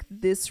think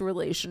this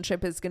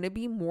relationship is going to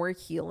be more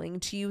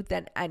healing to you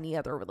than any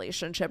other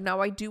relationship.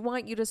 Now, I do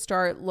want you to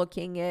start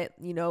looking at,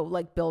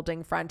 like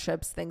building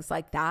friendships, things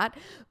like that,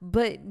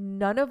 but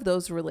none of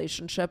those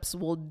relationships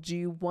will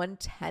do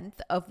 1/10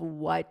 of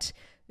what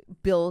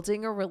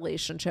building a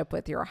relationship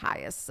with your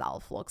highest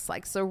self looks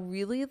like. So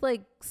really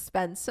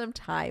spend some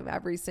time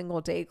every single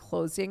day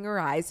closing your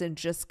eyes and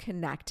just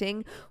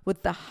connecting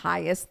with the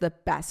highest, the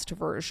best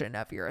version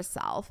of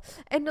yourself.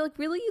 And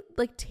really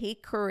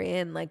take her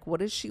in.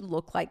 What does she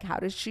look like? How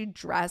does she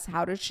dress?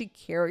 How does she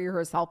carry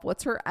herself?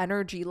 What's her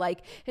energy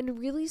like? And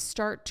really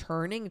start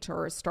turning to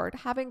her. Start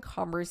having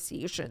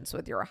conversations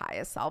with your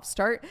highest self.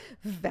 Start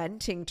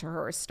venting to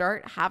her.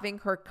 Start having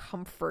her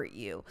comfort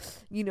you.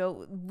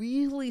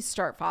 Really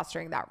start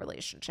fostering that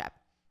relationship.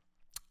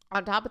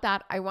 On top of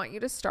that, I want you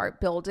to start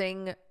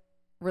building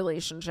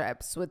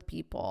relationships with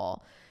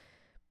people,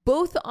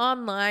 both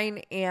online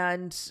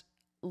and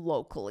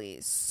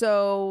locally.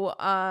 So,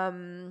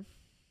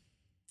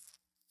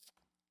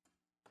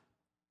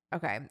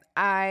 okay.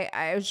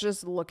 I was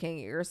just looking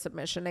at your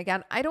submission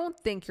again. I don't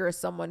think you're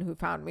someone who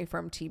found me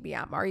from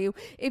TBM, are you?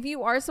 If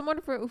you are someone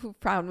who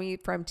found me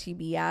from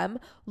TBM,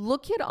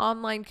 look at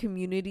online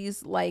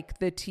communities like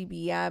the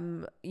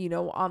TBM,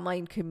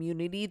 online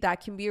community.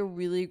 That can be a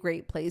really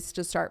great place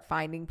to start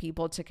finding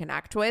people to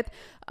connect with.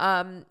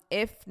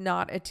 If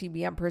not a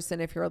TBM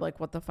person, if you're like,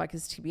 what the fuck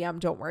is TBM?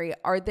 Don't worry.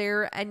 Are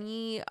there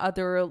any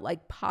other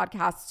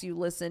podcasts you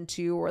listen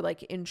to or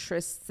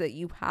interests that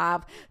you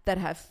have that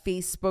have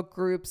Facebook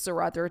groups groups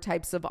or other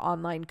types of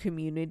online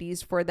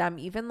communities for them.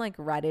 Even like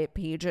Reddit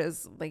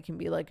pages, they can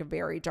be like a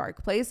very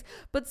dark place,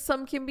 but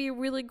some can be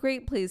really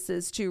great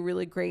places too,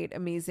 really great,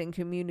 amazing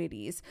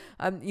communities.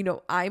 I'm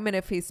in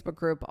a Facebook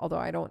group, although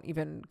I don't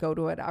even go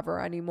to it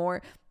ever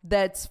anymore,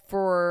 that's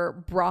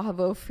for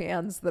Bravo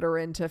fans that are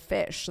into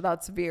fish.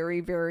 That's very,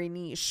 very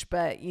niche,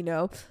 but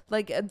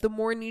like the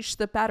more niche,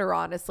 the better,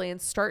 honestly, and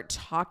start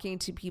talking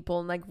to people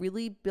and like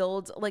really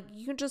build, like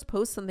you can just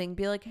post something,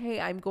 be like,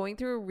 hey, I'm going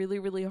through a really,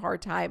 really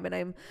hard time. And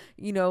I'm,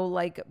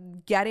 like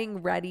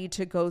getting ready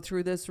to go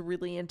through this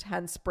really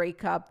intense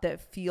breakup that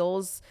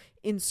feels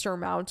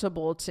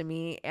insurmountable to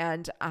me.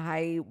 And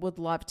I would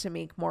love to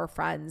make more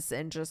friends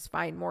and just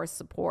find more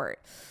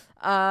support.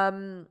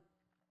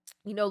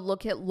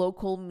 Look at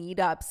local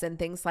meetups and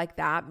things like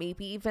that.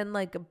 Maybe even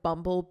like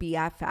Bumble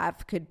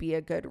BFF could be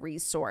a good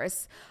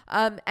resource.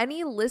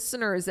 Any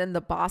listeners in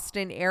the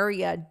Boston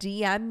area,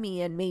 DM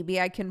me and maybe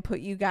I can put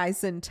you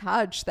guys in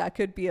touch. That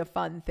could be a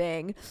fun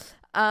thing.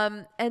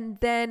 And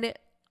then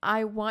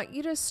I want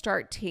you to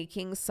start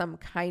taking some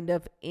kind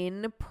of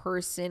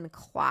in-person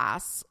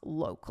class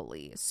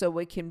locally. So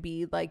it can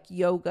be like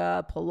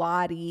yoga,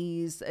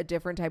 Pilates, a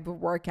different type of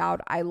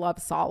workout. I love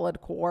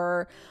solid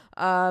core.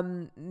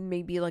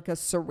 Maybe like a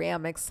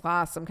ceramics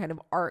class, some kind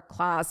of art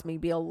class,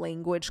 maybe a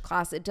language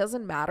class. It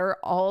doesn't matter.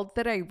 All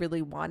that I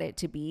really want it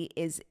to be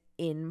is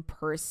in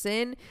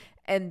person,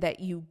 and that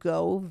you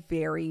go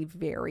very,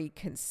 very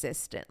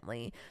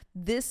consistently.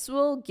 This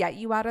will get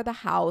you out of the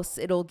house.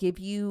 It'll give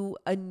you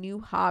a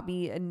new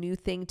hobby, a new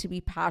thing to be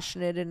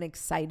passionate and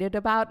excited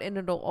about. And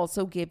it'll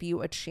also give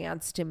you a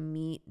chance to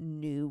meet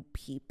new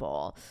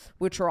people,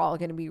 which are all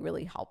going to be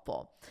really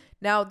helpful.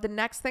 Now, the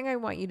next thing I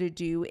want you to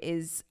do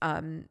is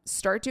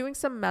start doing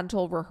some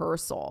mental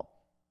rehearsal.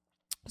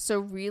 So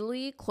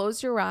really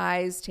close your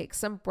eyes, take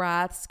some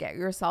breaths, get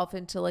yourself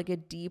into like a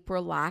deep,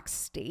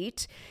 relaxed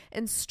state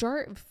and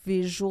start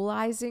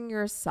visualizing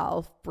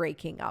yourself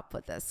breaking up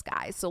with this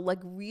guy. So like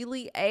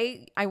really,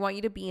 I want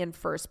you to be in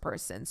first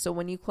person. So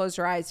when you close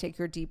your eyes, take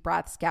your deep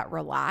breaths, get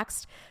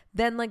relaxed,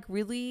 then like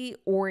really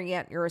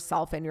orient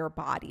yourself in your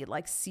body,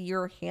 like see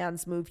your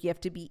hands move. You have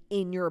to be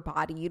in your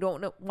body. You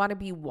don't want to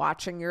be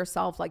watching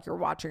yourself like you're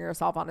watching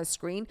yourself on a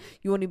screen.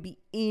 You want to be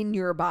in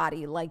your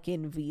body like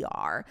in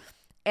VR.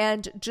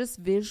 And just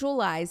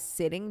visualize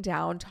sitting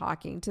down,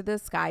 talking to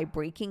this guy,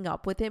 breaking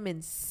up with him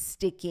and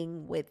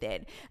sticking with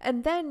it.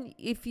 And then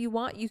if you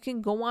want, you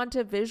can go on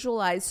to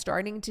visualize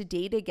starting to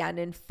date again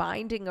and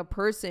finding a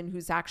person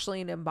who's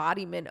actually an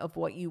embodiment of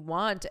what you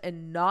want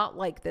and not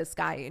like this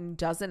guy and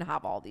doesn't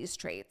have all these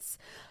traits.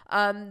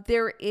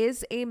 There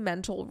is a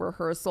mental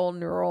rehearsal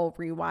neural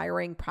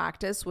rewiring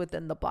practice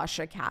within the Blush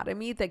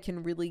Academy that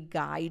can really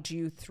guide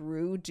you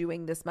through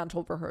doing this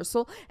mental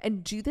rehearsal,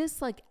 and do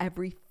this like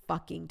every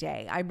fucking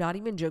day. I'm not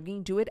even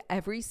joking. Do it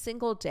every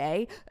single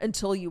day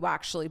until you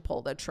actually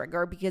pull the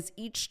trigger, because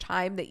each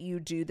time that you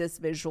do this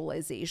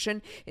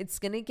visualization, it's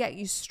going to get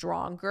you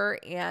stronger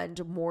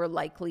and more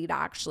likely to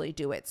actually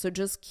do it. So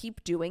just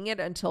keep doing it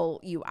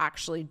until you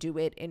actually do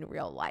it in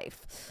real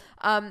life.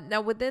 Now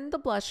within the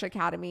Blush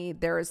Academy,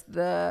 there's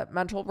the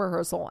mental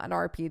rehearsal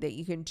NRP that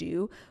you can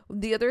do.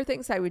 The other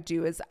things I would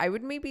do is I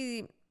would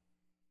maybe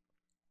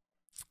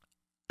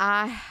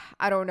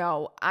I don't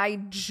know. I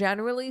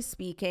generally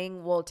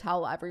speaking will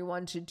tell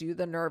everyone to do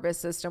the nervous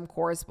system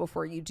course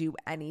before you do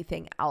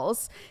anything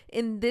else.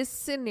 In this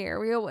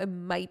scenario, it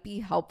might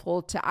be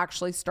helpful to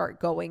actually start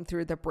going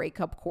through the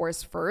breakup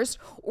course first,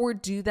 or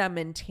do them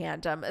in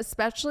tandem,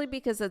 especially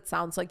because it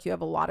sounds like you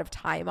have a lot of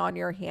time on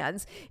your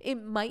hands.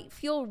 It might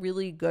feel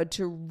really good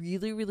to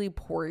really, really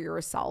pour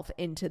yourself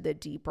into the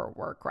deeper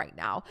work right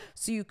now.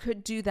 So you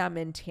could do them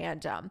in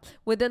tandem.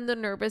 Within the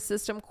nervous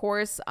system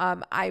course,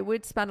 I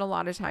would spend a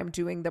lot of time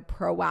doing the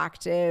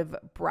proactive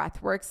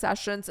breathwork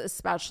sessions,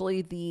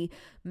 especially the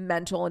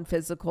mental and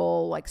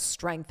physical, like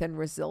strength and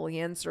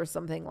resilience or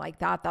something like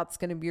that. That's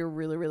going to be a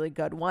really, really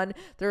good one.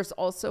 There's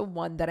also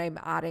one that I'm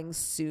adding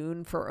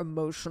soon for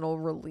emotional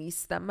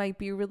release that might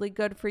be really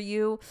good for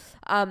you.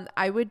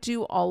 I would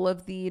do all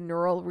of the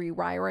neural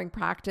rewiring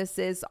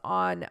practices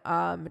on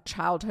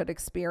childhood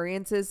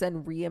experiences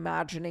and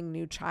reimagining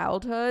new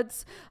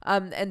childhoods.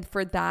 And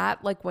for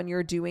that, like when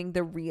you're doing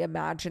the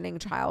reimagining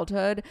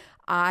childhood,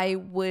 I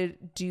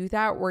would do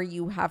that where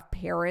you have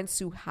parents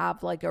who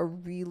have like a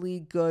really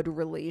good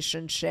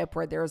relationship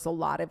where there's a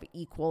lot of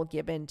equal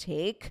give and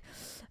take.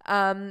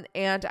 And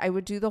I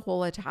would do the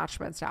whole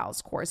attachment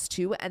styles course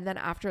too. And then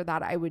after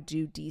that, I would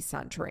do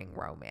decentering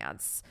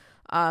romance.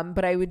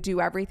 But I would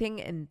do everything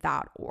in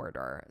that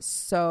order.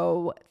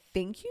 So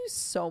thank you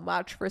so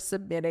much for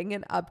submitting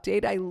an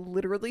update. I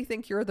literally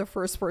think you're the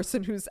first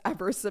person who's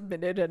ever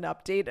submitted an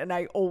update, and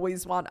I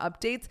always want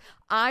updates.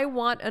 I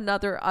want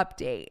another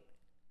update.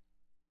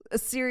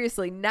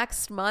 Seriously,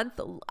 next month,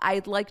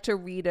 I'd like to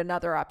read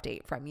another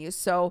update from you.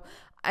 So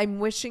I'm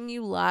wishing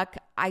you luck.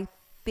 I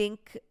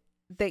think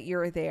that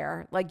you're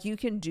there. Like, you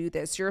can do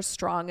this. You're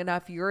strong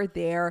enough. You're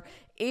there.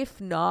 If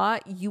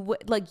not, you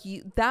would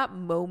that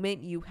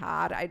moment you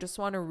had, I just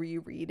want to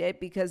reread it,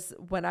 because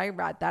when I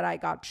read that, I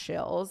got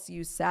chills.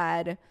 You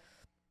said,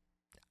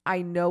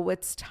 I know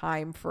it's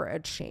time for a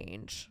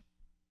change.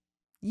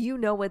 You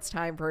know it's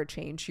time for a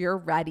change. You're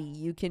ready.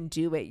 You can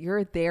do it.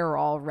 You're there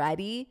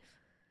already.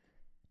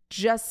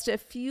 Just a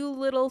few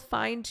little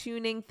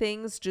fine-tuning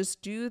things.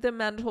 Just do the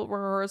mental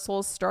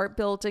rehearsals, start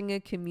building a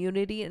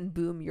community, and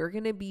boom, you're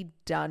going to be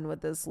done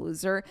with this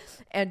loser.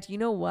 And you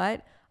know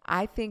what?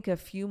 I think a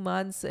few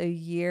months, a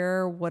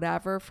year,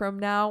 whatever from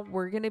now,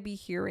 we're going to be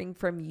hearing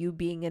from you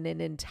being in an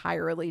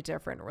entirely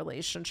different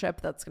relationship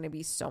that's going to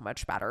be so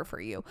much better for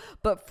you.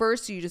 But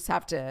first, you just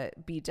have to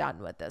be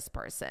done with this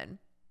person.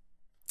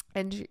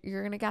 And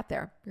you're going to get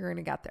there. You're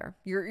going to get there.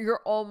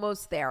 You're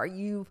almost there.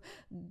 You've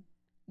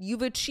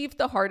achieved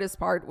the hardest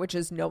part, which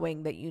is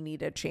knowing that you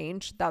need a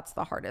change. That's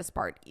the hardest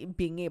part,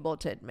 being able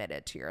to admit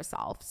it to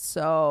yourself.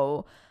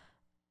 So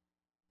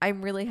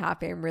I'm really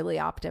happy. I'm really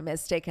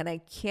optimistic, and I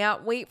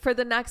can't wait for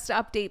the next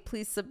update.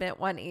 Please submit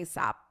one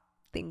ASAP.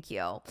 Thank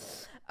you.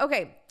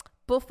 Okay.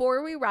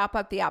 Before we wrap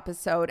up the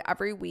episode,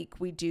 every week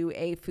we do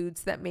a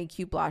Foods That Make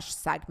You Blush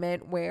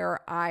segment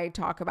where I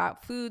talk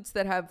about foods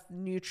that have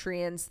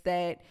nutrients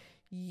that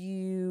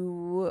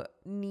you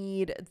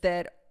need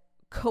that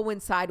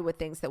coincide with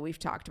things that we've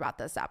talked about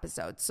this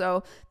episode.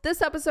 So this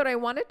episode, I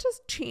wanted to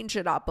change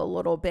it up a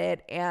little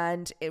bit,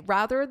 and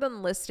rather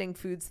than listing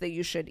foods that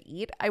you should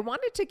eat, I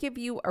wanted to give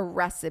you a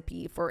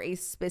recipe for a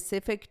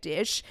specific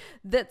dish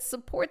that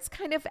supports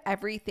kind of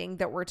everything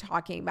that we're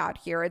talking about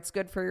here. It's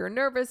good for your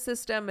nervous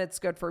system. It's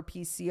good for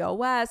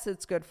PCOS.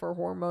 It's good for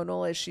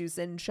hormonal issues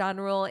in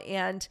general.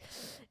 And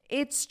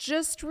it's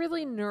just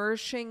really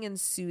nourishing and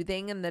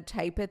soothing, and the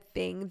type of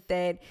thing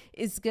that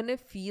is going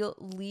to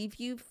leave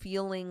you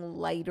feeling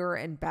lighter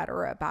and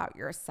better about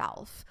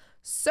yourself.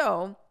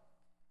 So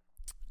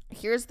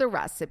here's the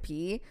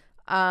recipe.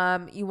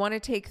 You want to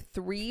take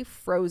 3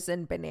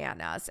 frozen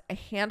bananas, a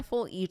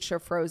handful each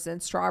of frozen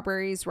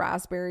strawberries,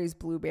 raspberries,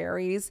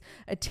 blueberries,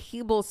 a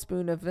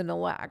tablespoon of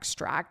vanilla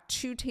extract,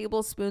 2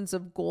 tablespoons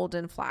of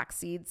golden flax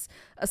seeds,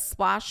 a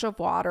splash of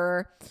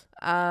water,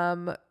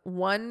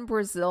 1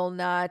 Brazil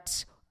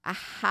nut, a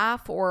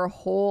half or a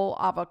whole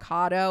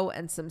avocado,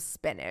 and some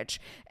spinach.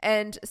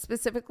 And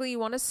specifically, you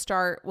want to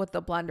start with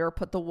the blender,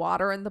 put the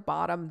water in the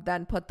bottom,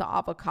 then put the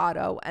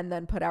avocado, and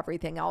then put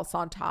everything else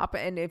on top.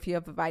 And if you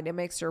have a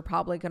Vitamix, you're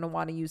probably going to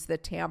want to use the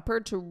tamper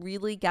to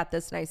really get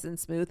this nice and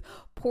smooth.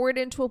 Pour it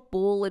into a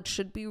bowl. It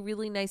should be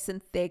really nice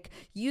and thick.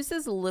 Use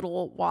as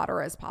little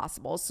water as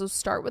possible. So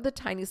start with a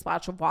tiny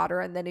splash of water,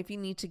 and then if you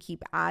need to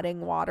keep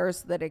adding water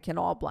so that it can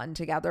all blend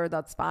together,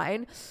 that's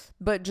fine.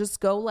 But just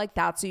go like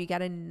that so you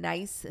get a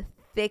nice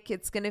thick,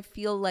 it's going to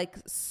feel like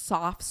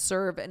soft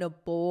serve in a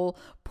bowl.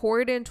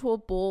 Pour it into a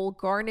bowl,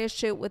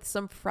 garnish it with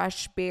some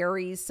fresh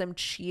berries, some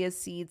chia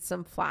seeds,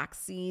 some flax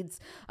seeds,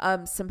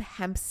 some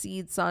hemp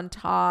seeds on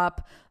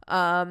top.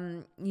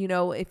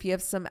 If you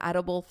have some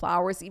edible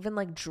flowers, even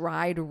like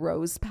dried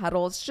rose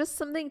petals, just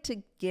something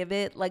to give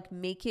it, like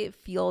make it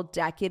feel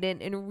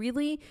decadent and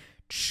really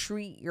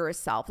treat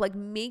yourself. Like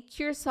make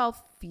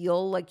yourself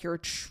feel like you're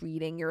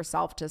treating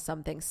yourself to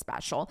something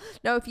special.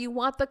 Now, if you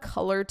want the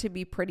color to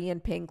be pretty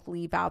and pink,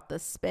 leave out the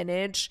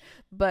spinach,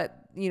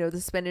 but the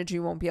spinach,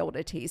 you won't be able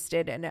to taste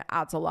it and it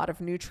adds a lot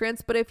of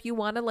nutrients. But if you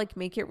want to like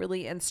make it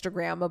really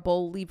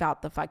Instagrammable, leave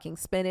out the fucking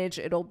spinach.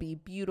 It'll be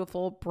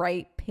beautiful,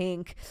 bright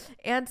pink,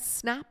 and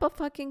snap a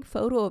fucking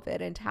photo of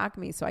it and tag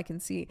me so I can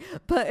see.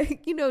 But,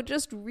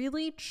 just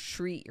really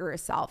treat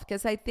yourself,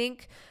 because I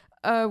think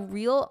a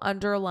real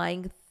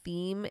underlying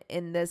theme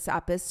in this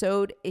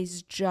episode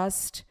is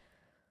just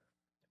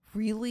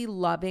really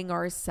loving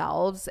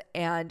ourselves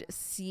and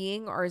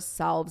seeing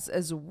ourselves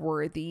as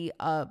worthy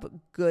of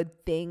good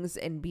things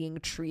and being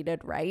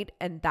treated right.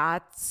 And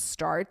that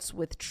starts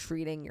with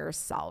treating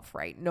yourself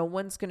right. No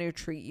one's going to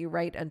treat you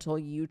right until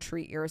you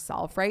treat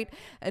yourself right.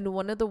 And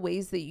one of the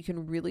ways that you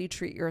can really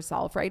treat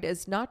yourself right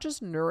is not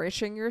just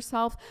nourishing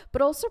yourself,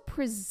 but also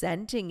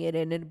presenting it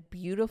in a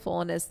beautiful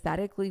and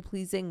aesthetically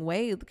pleasing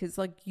way, because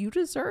you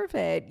deserve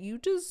it. You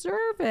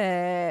deserve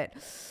it.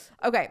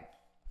 Okay.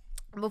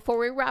 Before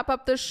we wrap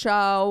up the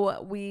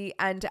show, we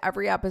end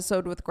every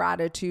episode with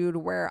gratitude,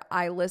 where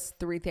I list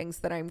 3 things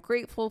that I'm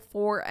grateful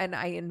for, and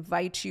I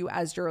invite you,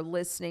 as you're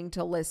listening,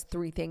 to list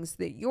 3 things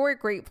that you're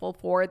grateful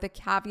for. The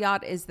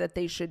caveat is that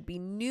they should be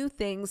new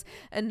things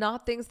and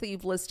not things that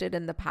you've listed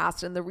in the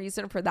past. And the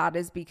reason for that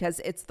is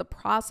because it's the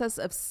process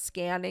of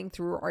scanning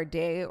through our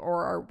day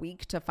or our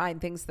week to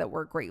find things that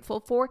we're grateful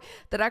for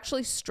that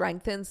actually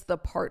strengthens the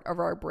part of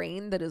our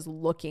brain that is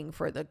looking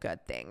for the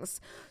good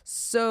things.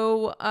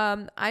 So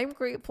I'm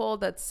grateful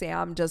that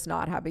Sam does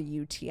not have a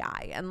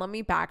UTI. And let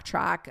me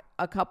backtrack.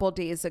 A couple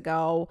days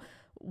ago,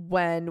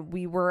 when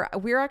we were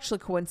actually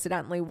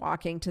coincidentally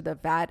walking to the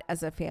vet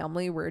as a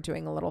family. We're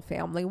doing a little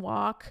family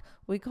walk,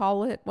 we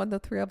call it, when the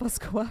 3 of us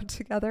go out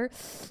together.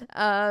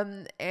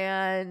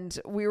 And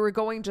we were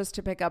going just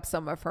to pick up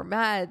some of her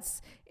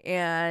meds,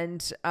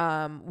 And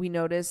we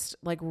noticed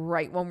like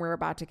right when we were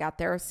about to get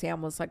there,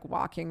 Sam was like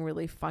walking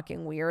really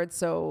fucking weird.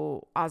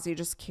 So Ozzy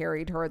just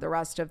carried her the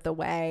rest of the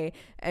way.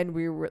 And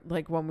we were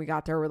like, when we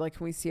got there, we're like,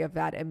 can we see a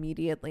vet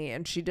immediately?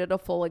 And she did a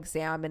full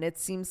exam, and it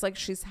seems like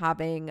she's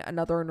having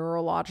another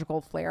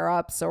neurological flare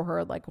up. So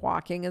her like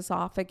walking is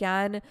off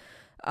again.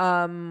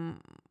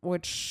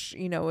 Which,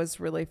 you know, is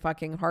really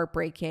fucking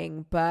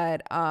heartbreaking,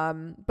 but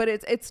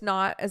it's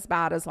not as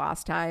bad as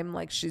last time.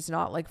 Like, she's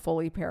not like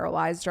fully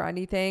paralyzed or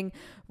anything.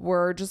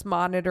 We're just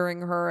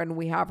monitoring her, and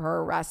we have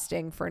her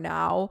resting for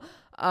now.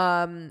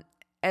 And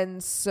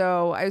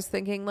so I was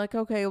thinking like,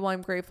 okay, well,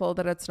 I'm grateful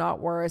that it's not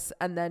worse.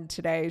 And then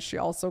today she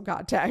also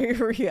got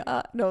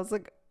diarrhea, and I was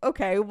like,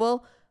 okay,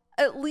 well,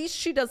 at least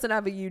she doesn't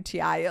have a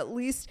UTI. At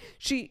least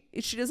she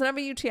doesn't have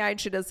a UTI, and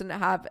she doesn't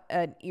have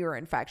an ear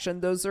infection.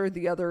 Those are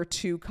the other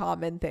two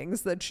common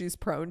things that she's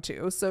prone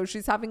to. So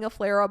she's having a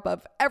flare up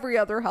of every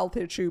other health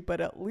issue, but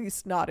at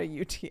least not a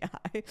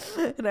UTI.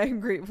 And I'm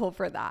grateful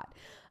for that.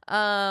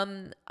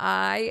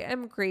 I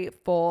am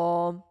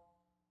grateful.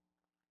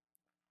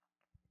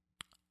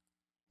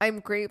 I'm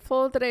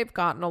grateful that I've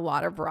gotten a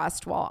lot of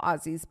rest while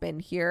Ozzy's been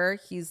here.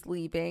 He's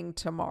leaving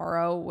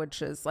tomorrow,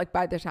 which is like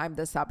by the time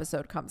this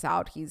episode comes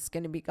out, he's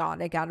going to be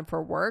gone again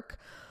for work,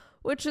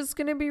 which is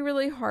going to be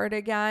really hard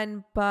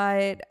again.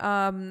 But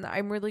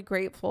I'm really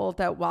grateful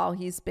that while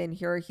he's been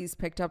here, he's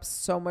picked up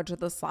so much of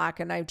the slack,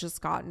 and I've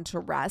just gotten to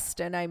rest.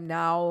 And I'm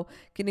now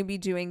going to be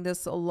doing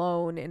this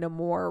alone in a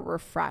more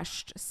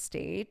refreshed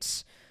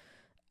state.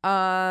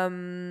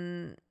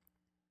 And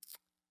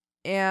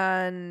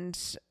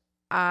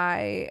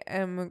I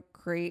am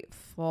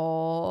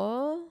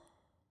grateful.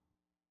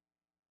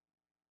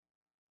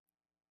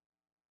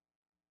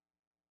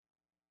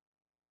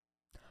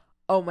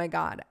 Oh my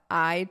God,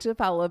 I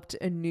developed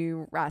a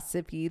new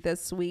recipe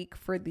this week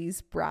for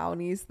these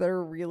brownies that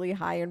are really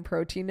high in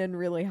protein and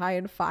really high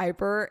in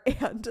fiber,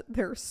 and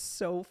they're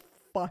so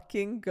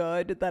fucking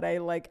good that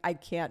I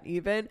can't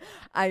even.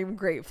 I'm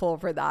grateful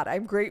for that.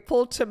 I'm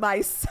grateful to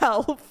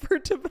myself for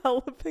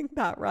developing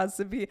that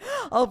recipe.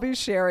 I'll be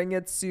sharing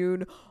it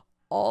soon.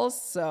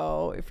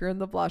 Also, if you're in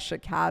the Blush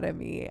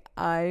Academy,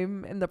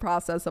 I'm in the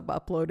process of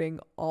uploading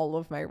all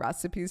of my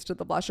recipes to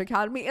the Blush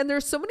Academy. And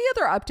there's so many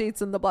other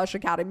updates in the Blush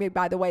Academy,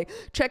 by the way.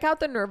 Check out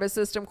the nervous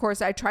system course.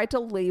 I tried to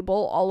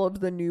label all of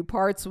the new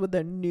parts with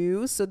a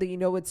new so that you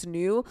know it's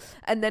new.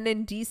 And then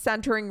in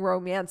Decentering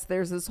Romance,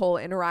 there's this whole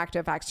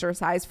interactive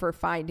exercise for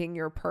finding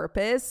your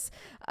purpose.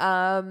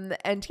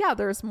 And yeah,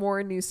 there's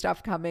more new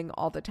stuff coming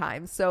all the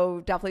time.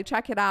 So definitely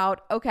check it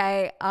out.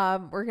 Okay,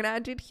 we're going to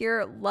end it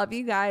here. Love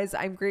you guys.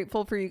 I'm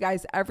grateful for you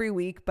guys every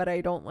week, but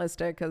I don't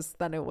list it because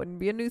then it wouldn't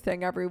be a new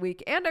thing every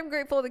week. And I'm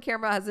grateful the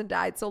camera hasn't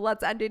died. So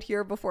let's end it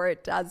here before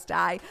it does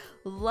die.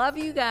 Love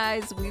you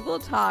guys. We will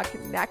talk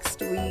next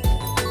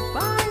week.